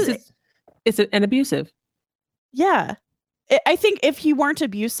abusive. And abusive. Yeah. I think if he weren't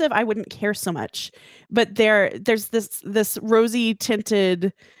abusive, I wouldn't care so much. But there's this rosy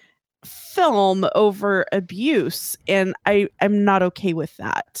tinted film over abuse, and I'm not okay with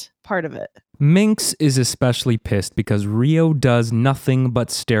that part of it. Minx is especially pissed because Rio does nothing but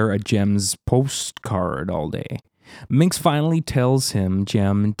stare at Jem's postcard all day. Minx finally tells him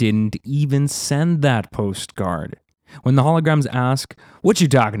Jem didn't even send that postcard. When the holograms ask, "What you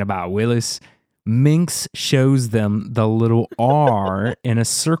talking about, Willis?" Minx shows them the little R in a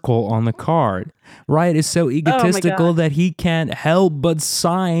circle on the card. Riot is so egotistical that he can't help but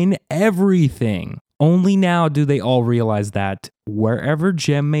sign everything. Only now do they all realize that wherever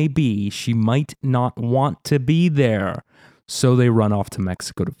Jem may be, she might not want to be there. So they run off to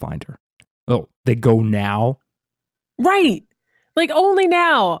Mexico to find her. Oh, they go now? Right. Like, only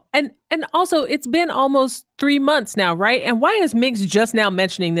now. And also, it's been almost 3 months now, right? And why is Minx just now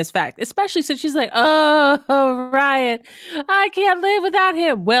mentioning this fact? Especially since she's like, oh, Riot, I can't live without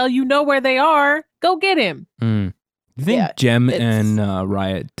him. Well, you know where they are. Go get him. You think Jem and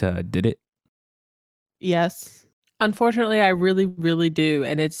Riot did it? Yes. Unfortunately, I really, really do.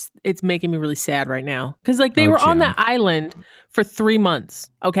 And it's making me really sad right now. Because, like, they were on that island for 3 months,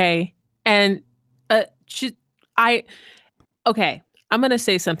 okay? And okay, I'm gonna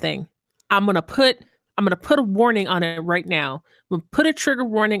say something. I'm gonna put a warning on it right now. I'm gonna put a trigger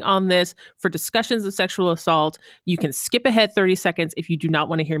warning on this for discussions of sexual assault. You can skip ahead 30 seconds if you do not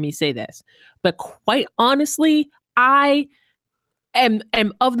want to hear me say this. But quite honestly, I am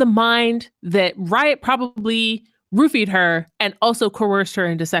of the mind that Riot probably roofied her and also coerced her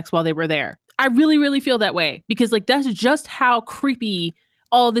into sex while they were there. I really, really feel that way because, like, that's just how creepy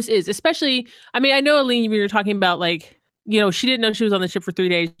all this is. Especially, I mean, I know, Aline, we were talking about, like, she didn't know she was on the ship for 3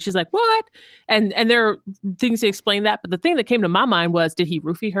 days. She's like, what? And there are things to explain that. But the thing that came to my mind was, did he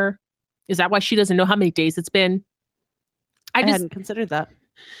roofie her? Is that why she doesn't know how many days it's been? I hadn't considered that.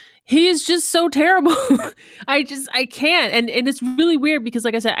 He is just so terrible. I can't. And it's really weird because,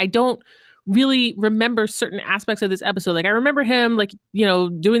 like I said, I don't really remember certain aspects of this episode. Like, I remember him, like,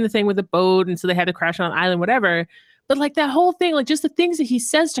 doing the thing with the boat. And so they had to crash on an island, whatever. But, like, that whole thing, like, just the things that he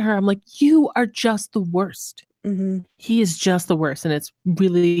says to her, I'm like, you are just the worst. Mm-hmm. He is just the worst, and it's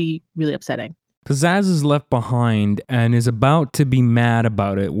really, really upsetting. Pizzazz is left behind and is about to be mad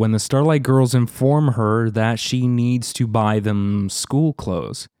about it when the Starlight girls inform her that she needs to buy them school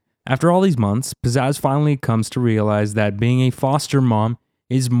clothes. After all these months, Pizzazz finally comes to realize that being a foster mom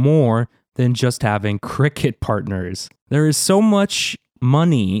is more than just having cricket partners. There is so much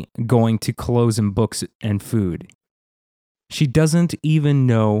money going to clothes and books and food. She doesn't even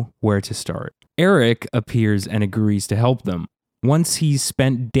know where to start. Eric appears and agrees to help them. Once he's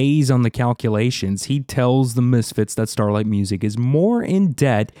spent days on the calculations, he tells the Misfits that Starlight Music is more in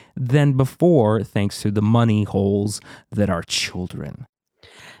debt than before thanks to the money holes that are children.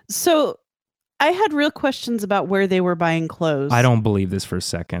 So I had real questions about where they were buying clothes. I don't believe this for a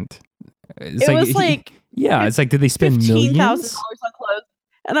second. It's like did they spend millions? $15,000 on clothes?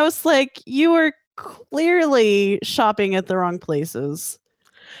 And I was like, you were clearly shopping at the wrong places.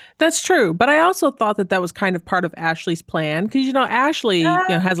 That's true. But I also thought that was kind of part of Ashley's plan. Because, Ashley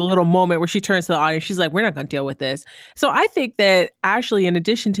has a little moment where she turns to the audience. She's like, we're not going to deal with this. So I think that Ashley, in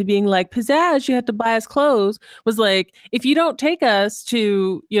addition to being like, Pizzazz, you have to buy us clothes, was like, if you don't take us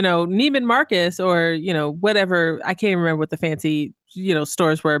to, Neiman Marcus or, whatever, I can't remember what the fancy,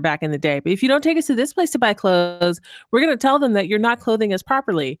 stores were back in the day. But if you don't take us to this place to buy clothes, we're going to tell them that you're not clothing us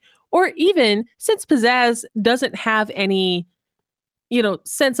properly. Or even, since Pizzazz doesn't have any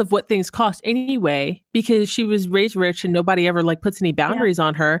sense of what things cost anyway, because she was raised rich and nobody ever puts any boundaries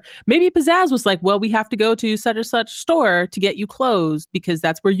on her. Maybe Pizzazz was like, well, we have to go to such or such store to get you clothes because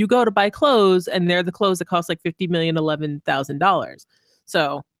that's where you go to buy clothes. And they're the clothes that cost like $11,000.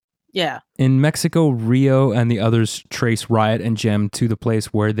 So, yeah. In Mexico, Rio and the others trace Riot and Jem to the place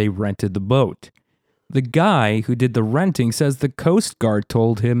where they rented the boat. The guy who did the renting says the Coast Guard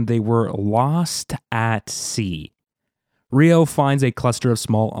told him they were lost at sea. Rio finds a cluster of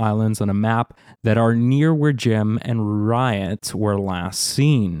small islands on a map that are near where Jem and Riot were last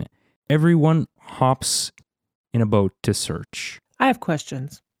seen. Everyone hops in a boat to search. I have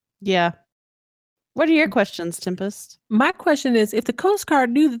questions. Yeah. What are your questions, Tempest? My question is, if the Coast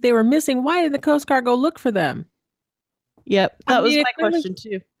Guard knew that they were missing, why did the Coast Guard go look for them? Yep, that was mean, my question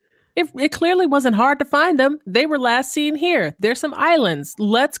too. It clearly wasn't hard to find them. They were last seen here. There's some islands.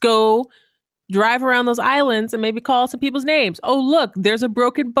 Let's go drive around those islands and maybe call some people's names. Oh, look, there's a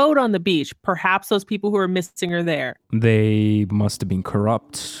broken boat on the beach. Perhaps those people who are missing are there. They must have been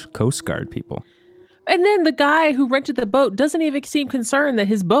corrupt Coast Guard people. And then the guy who rented the boat doesn't even seem concerned that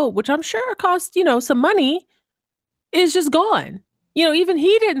his boat, which I'm sure cost, some money, is just gone. Even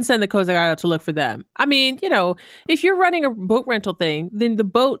he didn't send the Coast Guard out to look for them. I mean, if you're running a boat rental thing, then the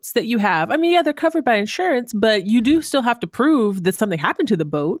boats that you have, they're covered by insurance, but you do still have to prove that something happened to the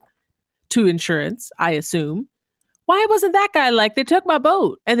boat to insurance, I assume. Why wasn't that guy like, they took my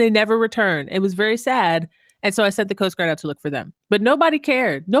boat and they never returned? It was very sad. And so I sent the Coast Guard out to look for them. But nobody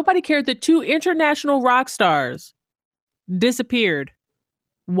cared. Nobody cared that 2 international rock stars disappeared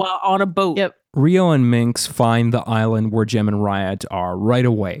while on a boat. Yep. Rio and Minx find the island where Jem and Riot are right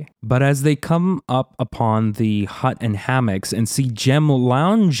away. But as they come up upon the hut and hammocks and see Jem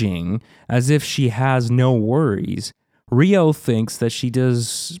lounging as if she has no worries, Rio thinks that she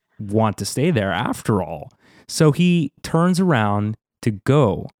does want to stay there after all. So he turns around to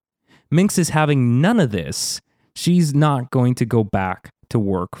go. Minx is having none of this. She's not going to go back to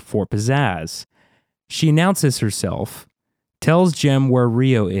work for Pizzazz. She announces herself, tells Jem where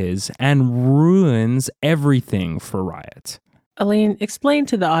Rio is, and ruins everything for Riot. Aline, explain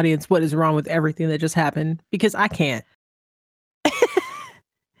to the audience what is wrong with everything that just happened, because I can't.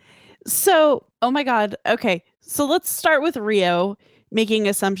 So, oh my God. Okay. So let's start with Rio making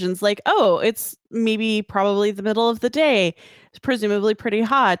assumptions like, oh, it's probably the middle of the day. It's presumably pretty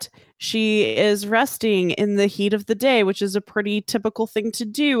hot. She is resting in the heat of the day, which is a pretty typical thing to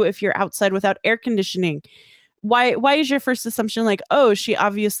do if you're outside without air conditioning. Why is your first assumption like, oh, she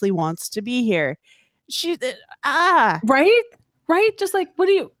obviously wants to be here? Right? Just like, what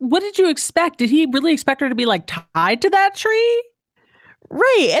did you expect? Did he really expect her to be like tied to that tree?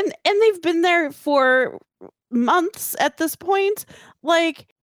 Right. And they've been there for months at this point.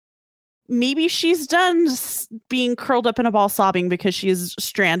 Like, maybe she's done being curled up in a ball sobbing because she's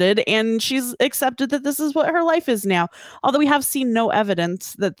stranded and she's accepted that this is what her life is now. Although we have seen no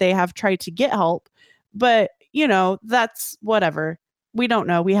evidence that they have tried to get help. But, that's whatever. We don't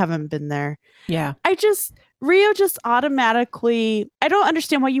know. We haven't been there. Yeah. Rio just automatically, I don't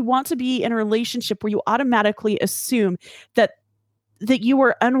understand why you want to be in a relationship where you automatically assume that you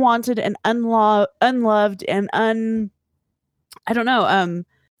were unwanted and unloved and I don't know,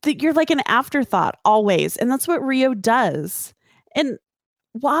 that you're like an afterthought always. And that's what Rio does. And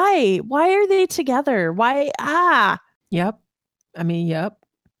why are they together? Why? Yep. Yep.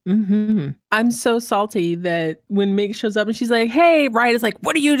 Mm-hmm. I'm so salty that when Meg shows up and she's like, hey, Riot is like,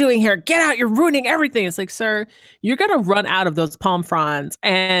 what are you doing here? Get out. You're ruining everything. It's like, sir, you're going to run out of those palm fronds.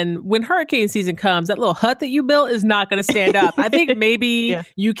 And when hurricane season comes, that little hut that you built is not going to stand up. I think maybe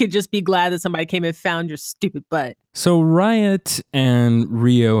you could just be glad that somebody came and found your stupid butt. So Riot and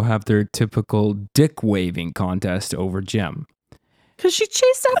Rio have their typical dick waving contest over Jem. Because she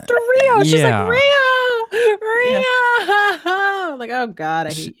chased after Rio. She's like, Rio. Like, oh God,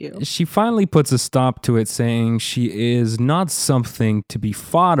 I hate you. She finally puts a stop to it, saying she is not something to be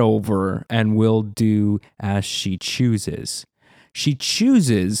fought over and will do as she chooses. She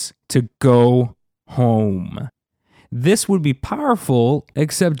chooses to go home. This would be powerful,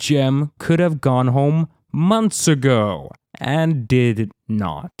 except Jem could have gone home months ago and did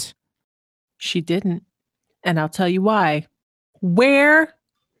not. She didn't. And I'll tell you why. Where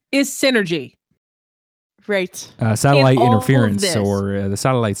is Synergy? Right. Satellite interference, or the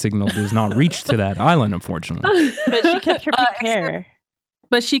satellite signal does not reach to that island, unfortunately. But she kept her pink hair.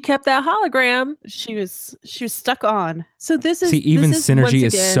 But she kept that hologram. She was stuck on. So this is Synergy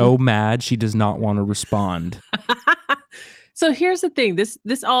is so mad she does not want to respond. So here's the thing.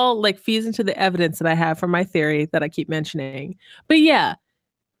 This all like feeds into the evidence that I have for my theory that I keep mentioning. But yeah.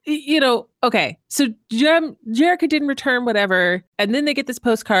 Okay, so Jerica didn't return whatever, and then they get this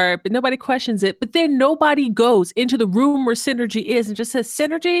postcard, but nobody questions it. But then nobody goes into the room where Synergy is and just says,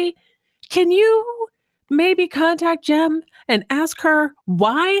 Synergy, can you maybe contact Jem and ask her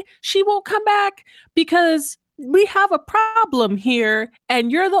why she won't come back? Because we have a problem here,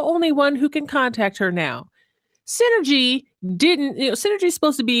 and you're the only one who can contact her now. Synergy didn't, Synergy's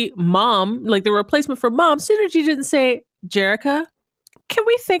supposed to be mom, like the replacement for mom. Synergy didn't say, Jerica, can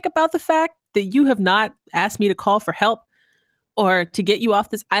we think about the fact that you have not asked me to call for help or to get you off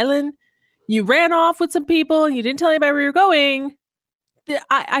this island? You ran off with some people and you didn't tell anybody where you're going.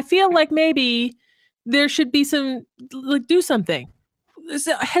 I feel like maybe there should be some, like, do something.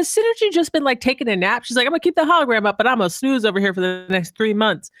 Has Synergy just been like taking a nap? She's like, I'm gonna keep the hologram up, but I'm gonna snooze over here for the next 3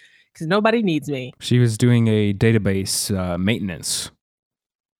 months because nobody needs me. She was doing a database maintenance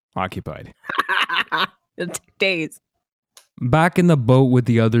occupied. Days. Back in the boat with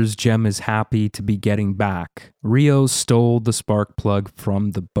the others, Jem is happy to be getting back. Rio stole the spark plug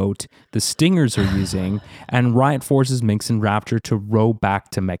from the boat the Stingers are using, and Riot forces Minx and Rapture to row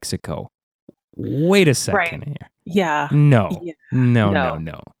back to Mexico. Wait a second here. Yeah. No. Yeah. No.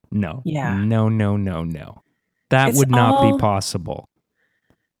 Yeah. No. That It's would not all- be possible.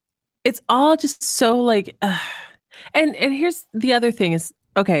 It's all just so like, and here's the other thing is,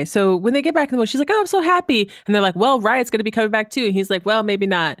 okay, so when they get back in the boat, she's like, oh, I'm so happy. And they're like, well, Riot's going to be coming back too. And he's like, well, maybe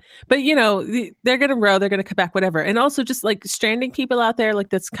not. But, they're going to row. They're going to come back, whatever. And also just like stranding people out there, like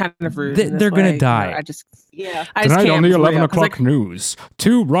that's kind of rude. and that's They're going why, to die. I just Tonight on can't the for 11 real, 'cause, o'clock news,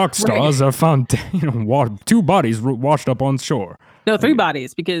 2 rock stars are found, 2 bodies washed up on shore. No, 3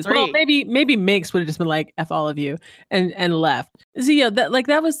 bodies because well, 3. maybe Minx would have just been like F all of you and left. So yeah,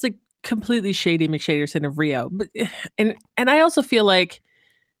 that was the completely shady McShaderson of Rio. But and I also feel like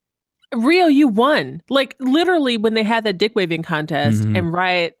Rio, you won. Like literally when they had that dick waving contest and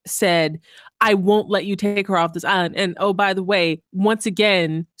Riot said, I won't let you take her off this island. And oh, by the way, once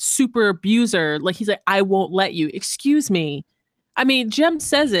again, super abuser. Like he's like, I won't let you. Excuse me. I mean, Jem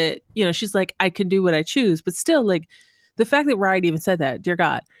says it, she's like, I can do what I choose, but still like the fact that Riot even said that, dear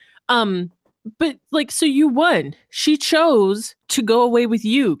God. But like, so you won. She chose to go away with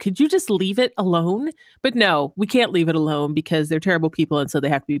you. Could you just leave it alone? But no, we can't leave it alone because they're terrible people. And so they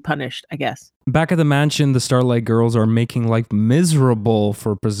have to be punished, I guess. Back at the mansion, the Starlight girls are making life miserable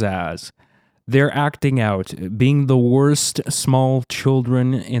for Pizzazz. They're acting out, being the worst small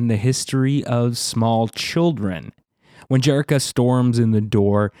children in the history of small children. When Jerica storms in the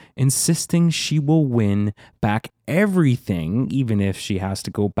door, insisting she will win back everything, even if she has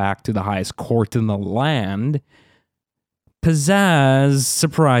to go back to the highest court in the land, Pizzazz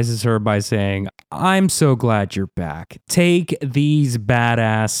surprises her by saying, I'm so glad you're back. Take these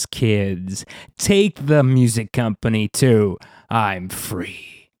badass kids. Take the music company too. I'm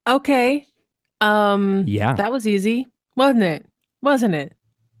free. Okay. Yeah. That was easy, wasn't it?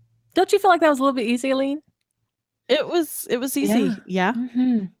 Don't you feel like that was a little bit easy, Aline? It was easy. Yeah.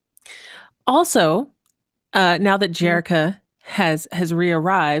 Mm-hmm. Also, now that Jerica has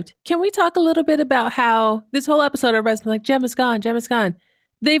re-arrived, can we talk a little bit about how this whole episode everybody's been like, Jem is gone.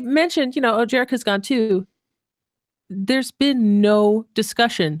 They've mentioned, oh, Jerica's gone too. There's been no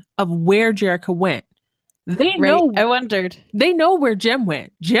discussion of where Jerica went. They know. I wondered. They know where Jem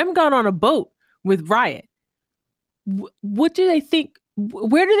went. Jem got on a boat with Riot. What do they think?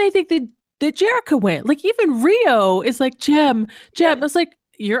 Where do they think that Jerica went? Like even Rio is like, Jem. It's like,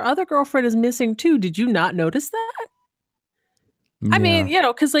 your other girlfriend is missing too. Did you not notice that? Yeah. I mean,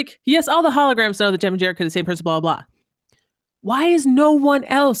 because like, yes, all the holograms know that Jem and Jerica are the same person, blah, blah, blah. Why is no one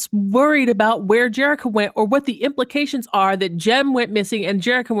else worried about where Jerica went or what the implications are that Jem went missing and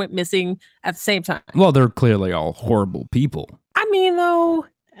Jerica went missing at the same time? Well, they're clearly all horrible people. I mean, though,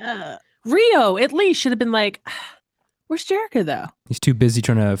 Rio at least should have been like, where's Jerica, though? He's too busy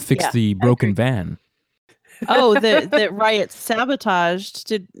trying to fix the broken van. Oh, that Riot sabotaged.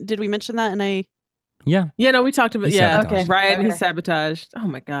 Did we mention that? And Yeah. Yeah, no, we talked about, He sabotaged. Okay. Riot and he sabotaged. Oh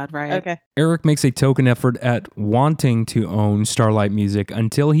my God, Riot. Okay. Eric makes a token effort at wanting to own Starlight Music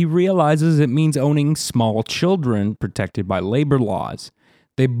until he realizes it means owning small children protected by labor laws.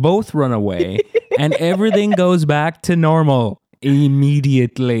 They both run away and everything goes back to normal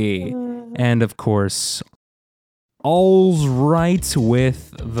immediately. And of course, all's right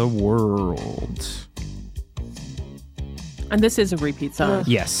with the world. And this is a repeat song.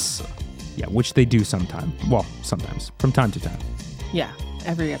 Yes. Yeah, which they do sometimes. Well, sometimes. From time to time. Yeah,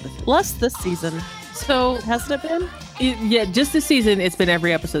 every episode. Plus this season. So, Hasn't it been? yeah, just this season, it's been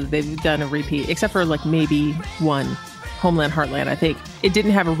every episode that they've done a repeat, except for like maybe one, Homeland Heartland, I think. It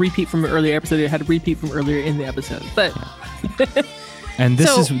didn't have a repeat from an earlier episode. It had a repeat from earlier in the episode. But... And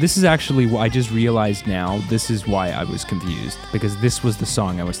this is actually what I just realized now. This is why I was confused, because this was the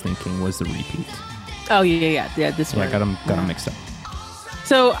song I was thinking was the repeat. Oh yeah. This one. I got them mixed up.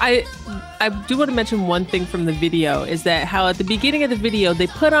 So I do want to mention one thing from the video is that how at the beginning of the video they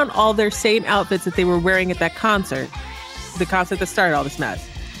put on all their same outfits that they were wearing at that concert, the concert that started all this mess.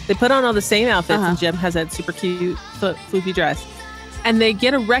 They put on all the same outfits, and Jem has that super cute floofy dress. And they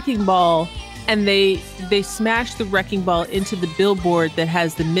get a wrecking ball, and they smash the wrecking ball into the billboard that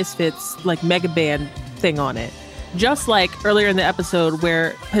has the Misfits like mega band thing on it. Just like earlier in the episode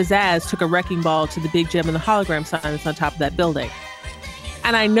where Pizzazz took a wrecking ball to the big Jem and the hologram sign that's on top of that building.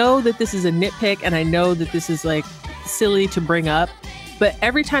 And I know that this is a nitpick, and I know that this is like silly to bring up, but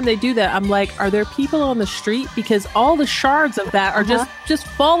every time they do that, I'm like, are there people on the street? Because all the shards of that are just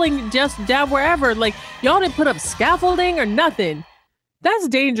falling just down wherever. Like, y'all didn't put up scaffolding or nothing. That's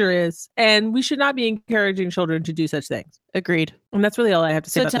dangerous, and we should not be encouraging children to do such things. Agreed. And that's really all I have to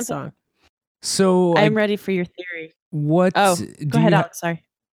say about the song. So I'm ready for your theory. What? Oh, go ahead, Alex. Sorry.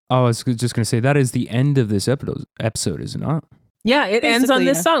 I was just going to say, that is the end of this episode, is it not? Yeah, it ends on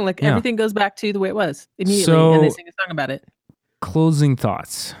this song. Like, everything goes back to the way it was immediately, and they sing a song about it. Closing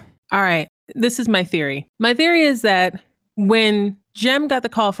thoughts. All right. This is my theory. My theory is that when Jem got the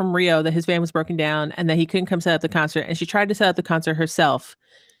call from Rio that his van was broken down and that he couldn't come set up the concert, and she tried to set up the concert herself,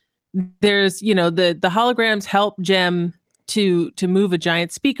 there's, the holograms help Jem to move a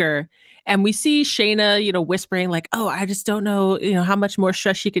giant speaker. And we see Shayna, whispering like, oh, I just don't know, how much more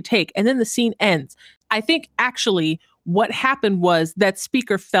stress she could take. And then the scene ends. I think actually what happened was that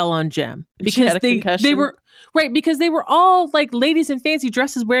speaker fell on Jem because they were right, because they were all like ladies in fancy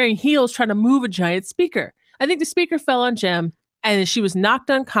dresses wearing heels trying to move a giant speaker. I think the speaker fell on Jem and she was knocked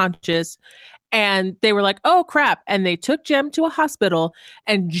unconscious, and they were like, oh crap. And they took Jem to a hospital,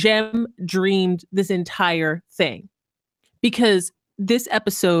 and Jem dreamed this entire thing because this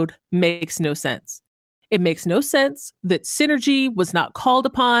episode makes no sense. It makes no sense that Synergy was not called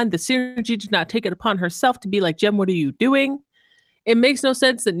upon. The Synergy did not take it upon herself to be like, Jem, what are you doing? It makes no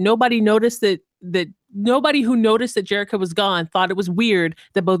sense that nobody noticed that nobody who noticed that Jerrica was gone thought it was weird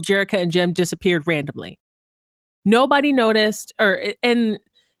that both Jerrica and Jem disappeared randomly. Nobody noticed, and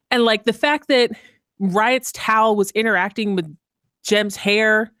like the fact that Riot's towel was interacting with Jem's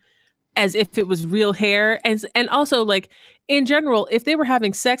hair as if it was real hair, and also like in general, if they were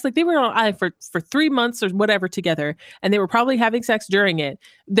having sex, like they were on island for 3 months or whatever together, and they were probably having sex during it,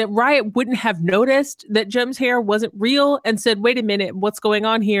 that Riot wouldn't have noticed that Jem's hair wasn't real and said, wait a minute, what's going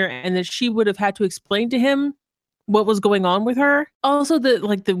on here? And that she would have had to explain to him what was going on with her. Also,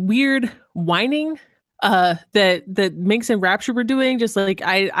 the weird whining that Minx and Rapture were doing, just like,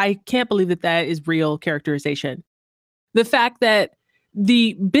 I can't believe that is real characterization. The fact that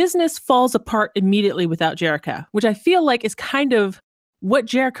the business falls apart immediately without Jerrica, which I feel like is kind of what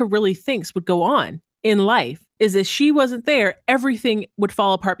Jerrica really thinks would go on in life, is if she wasn't there, everything would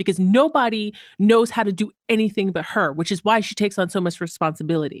fall apart because nobody knows how to do anything but her, which is why she takes on so much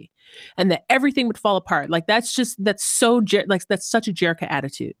responsibility, and that everything would fall apart. Like that's such a Jerrica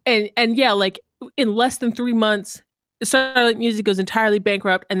attitude. And yeah, like in less than 3 months, Starlight Music goes entirely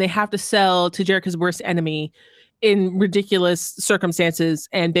bankrupt, and they have to sell to Jerrica's worst enemy in ridiculous circumstances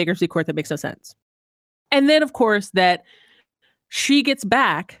and bankruptcy court that makes no sense. And then, of course, that she gets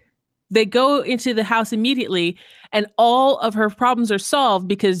back, they go into the house immediately, and all of her problems are solved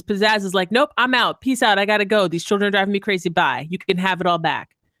because Pizzazz is like, nope, I'm out. Peace out. I got to go. These children are driving me crazy. Bye. You can have it all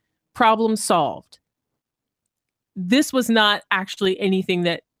back. Problem solved. This was not actually anything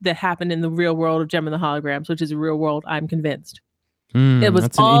that happened in the real world of Jem and the Holograms, which is a real world, I'm convinced. It was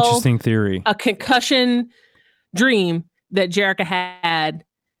that's an interesting theory. A concussion dream that Jerrica had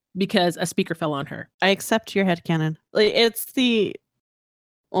because a speaker fell on her. I accept your headcanon. Like, it's the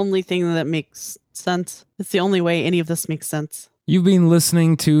only thing that makes sense. It's the only way any of this makes sense. You've been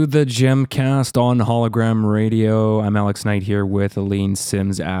listening to the Gemcast on Hologram Radio. I'm Alex Knight here with Aline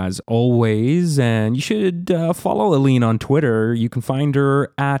Sims as always, and you should follow Aline on Twitter. You can find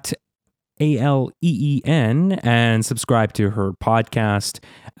her at ALEEN and subscribe to her podcast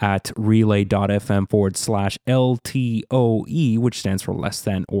at relay.fm/LTOE, which stands for less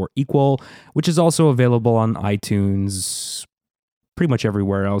than or equal, which is also available on iTunes, pretty much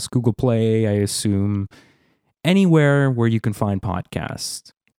everywhere else, Google Play, I assume, anywhere where you can find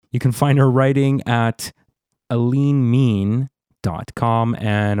podcasts. You can find her writing at alinemean.com,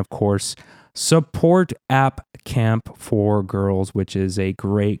 and of course, support App Camp for Girls, which is a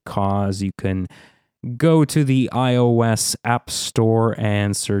great cause. You can go to the iOS App Store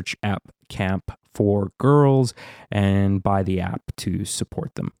and search App Camp for Girls and buy the app to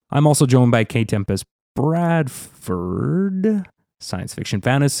support them. I'm also joined by K. Tempest Bradford, science fiction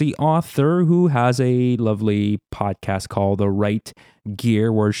fantasy author who has a lovely podcast called The Right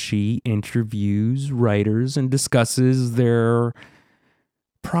Gear, where she interviews writers and discusses their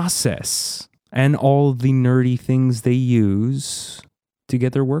process and all the nerdy things they use to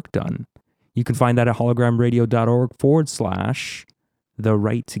get their work done. You can find that at hologramradio.org/the The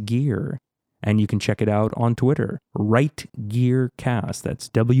Right Gear. And you can check it out on Twitter, Right Gear Cast. That's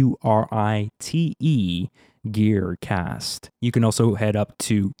WRITE Gearcast. You can also head up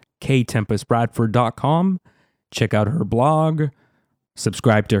to ktempestbradford.com, check out her blog,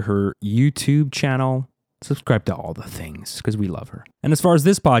 subscribe to her YouTube channel, subscribe to all the things because we love her. And as far as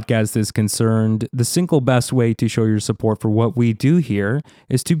this podcast is concerned, the single best way to show your support for what we do here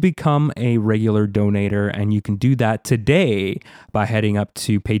is to become a regular donator. And you can do that today by heading up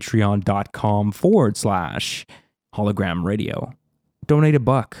to patreon.com/hologram radio. Donate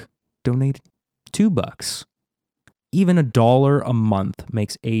 $1, donate $2. Even $1 a month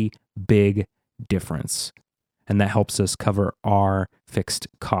makes a big difference. And that helps us cover our fixed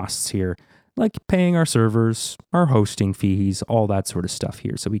costs here, like paying our servers, our hosting fees, all that sort of stuff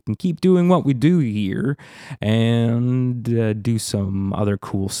here. So we can keep doing what we do here and do some other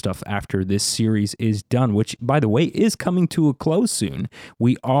cool stuff after this series is done, which, by the way, is coming to a close soon.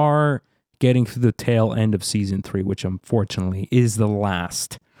 We are getting through the tail end of season 3, which unfortunately is the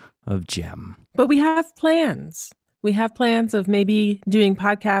last of Jem. But we have plans. We have plans of maybe doing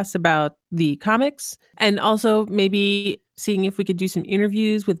podcasts about the comics and also maybe seeing if we could do some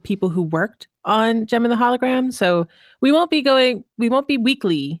interviews with people who worked on Jem and the Hologram. So we won't be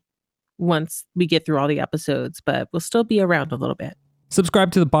weekly once we get through all the episodes, but we'll still be around a little bit.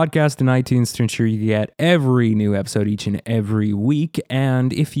 Subscribe to the podcast in iTunes to ensure you get every new episode each and every week.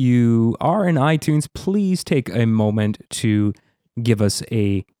 And if you are in iTunes, please take a moment to give us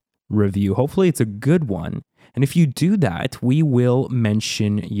a review. Hopefully it's a good one. And if you do that, we will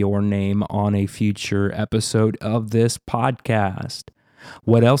mention your name on a future episode of this podcast.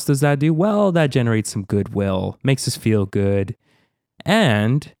 What else does that do? Well, that generates some goodwill, makes us feel good,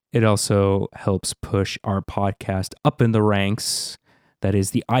 and it also helps push our podcast up in the ranks. That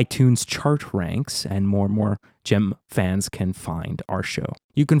is the iTunes chart ranks, and more Jem fans can find our show.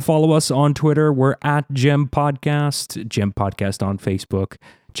 You can follow us on Twitter. We're at Jem Podcast, Jem Podcast on Facebook.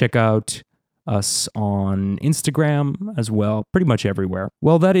 Check out us on Instagram as well, pretty much everywhere.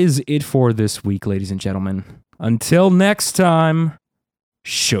 Well, that is it for this week, ladies and gentlemen. Until next time,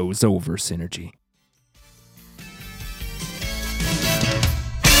 show's over, Synergy.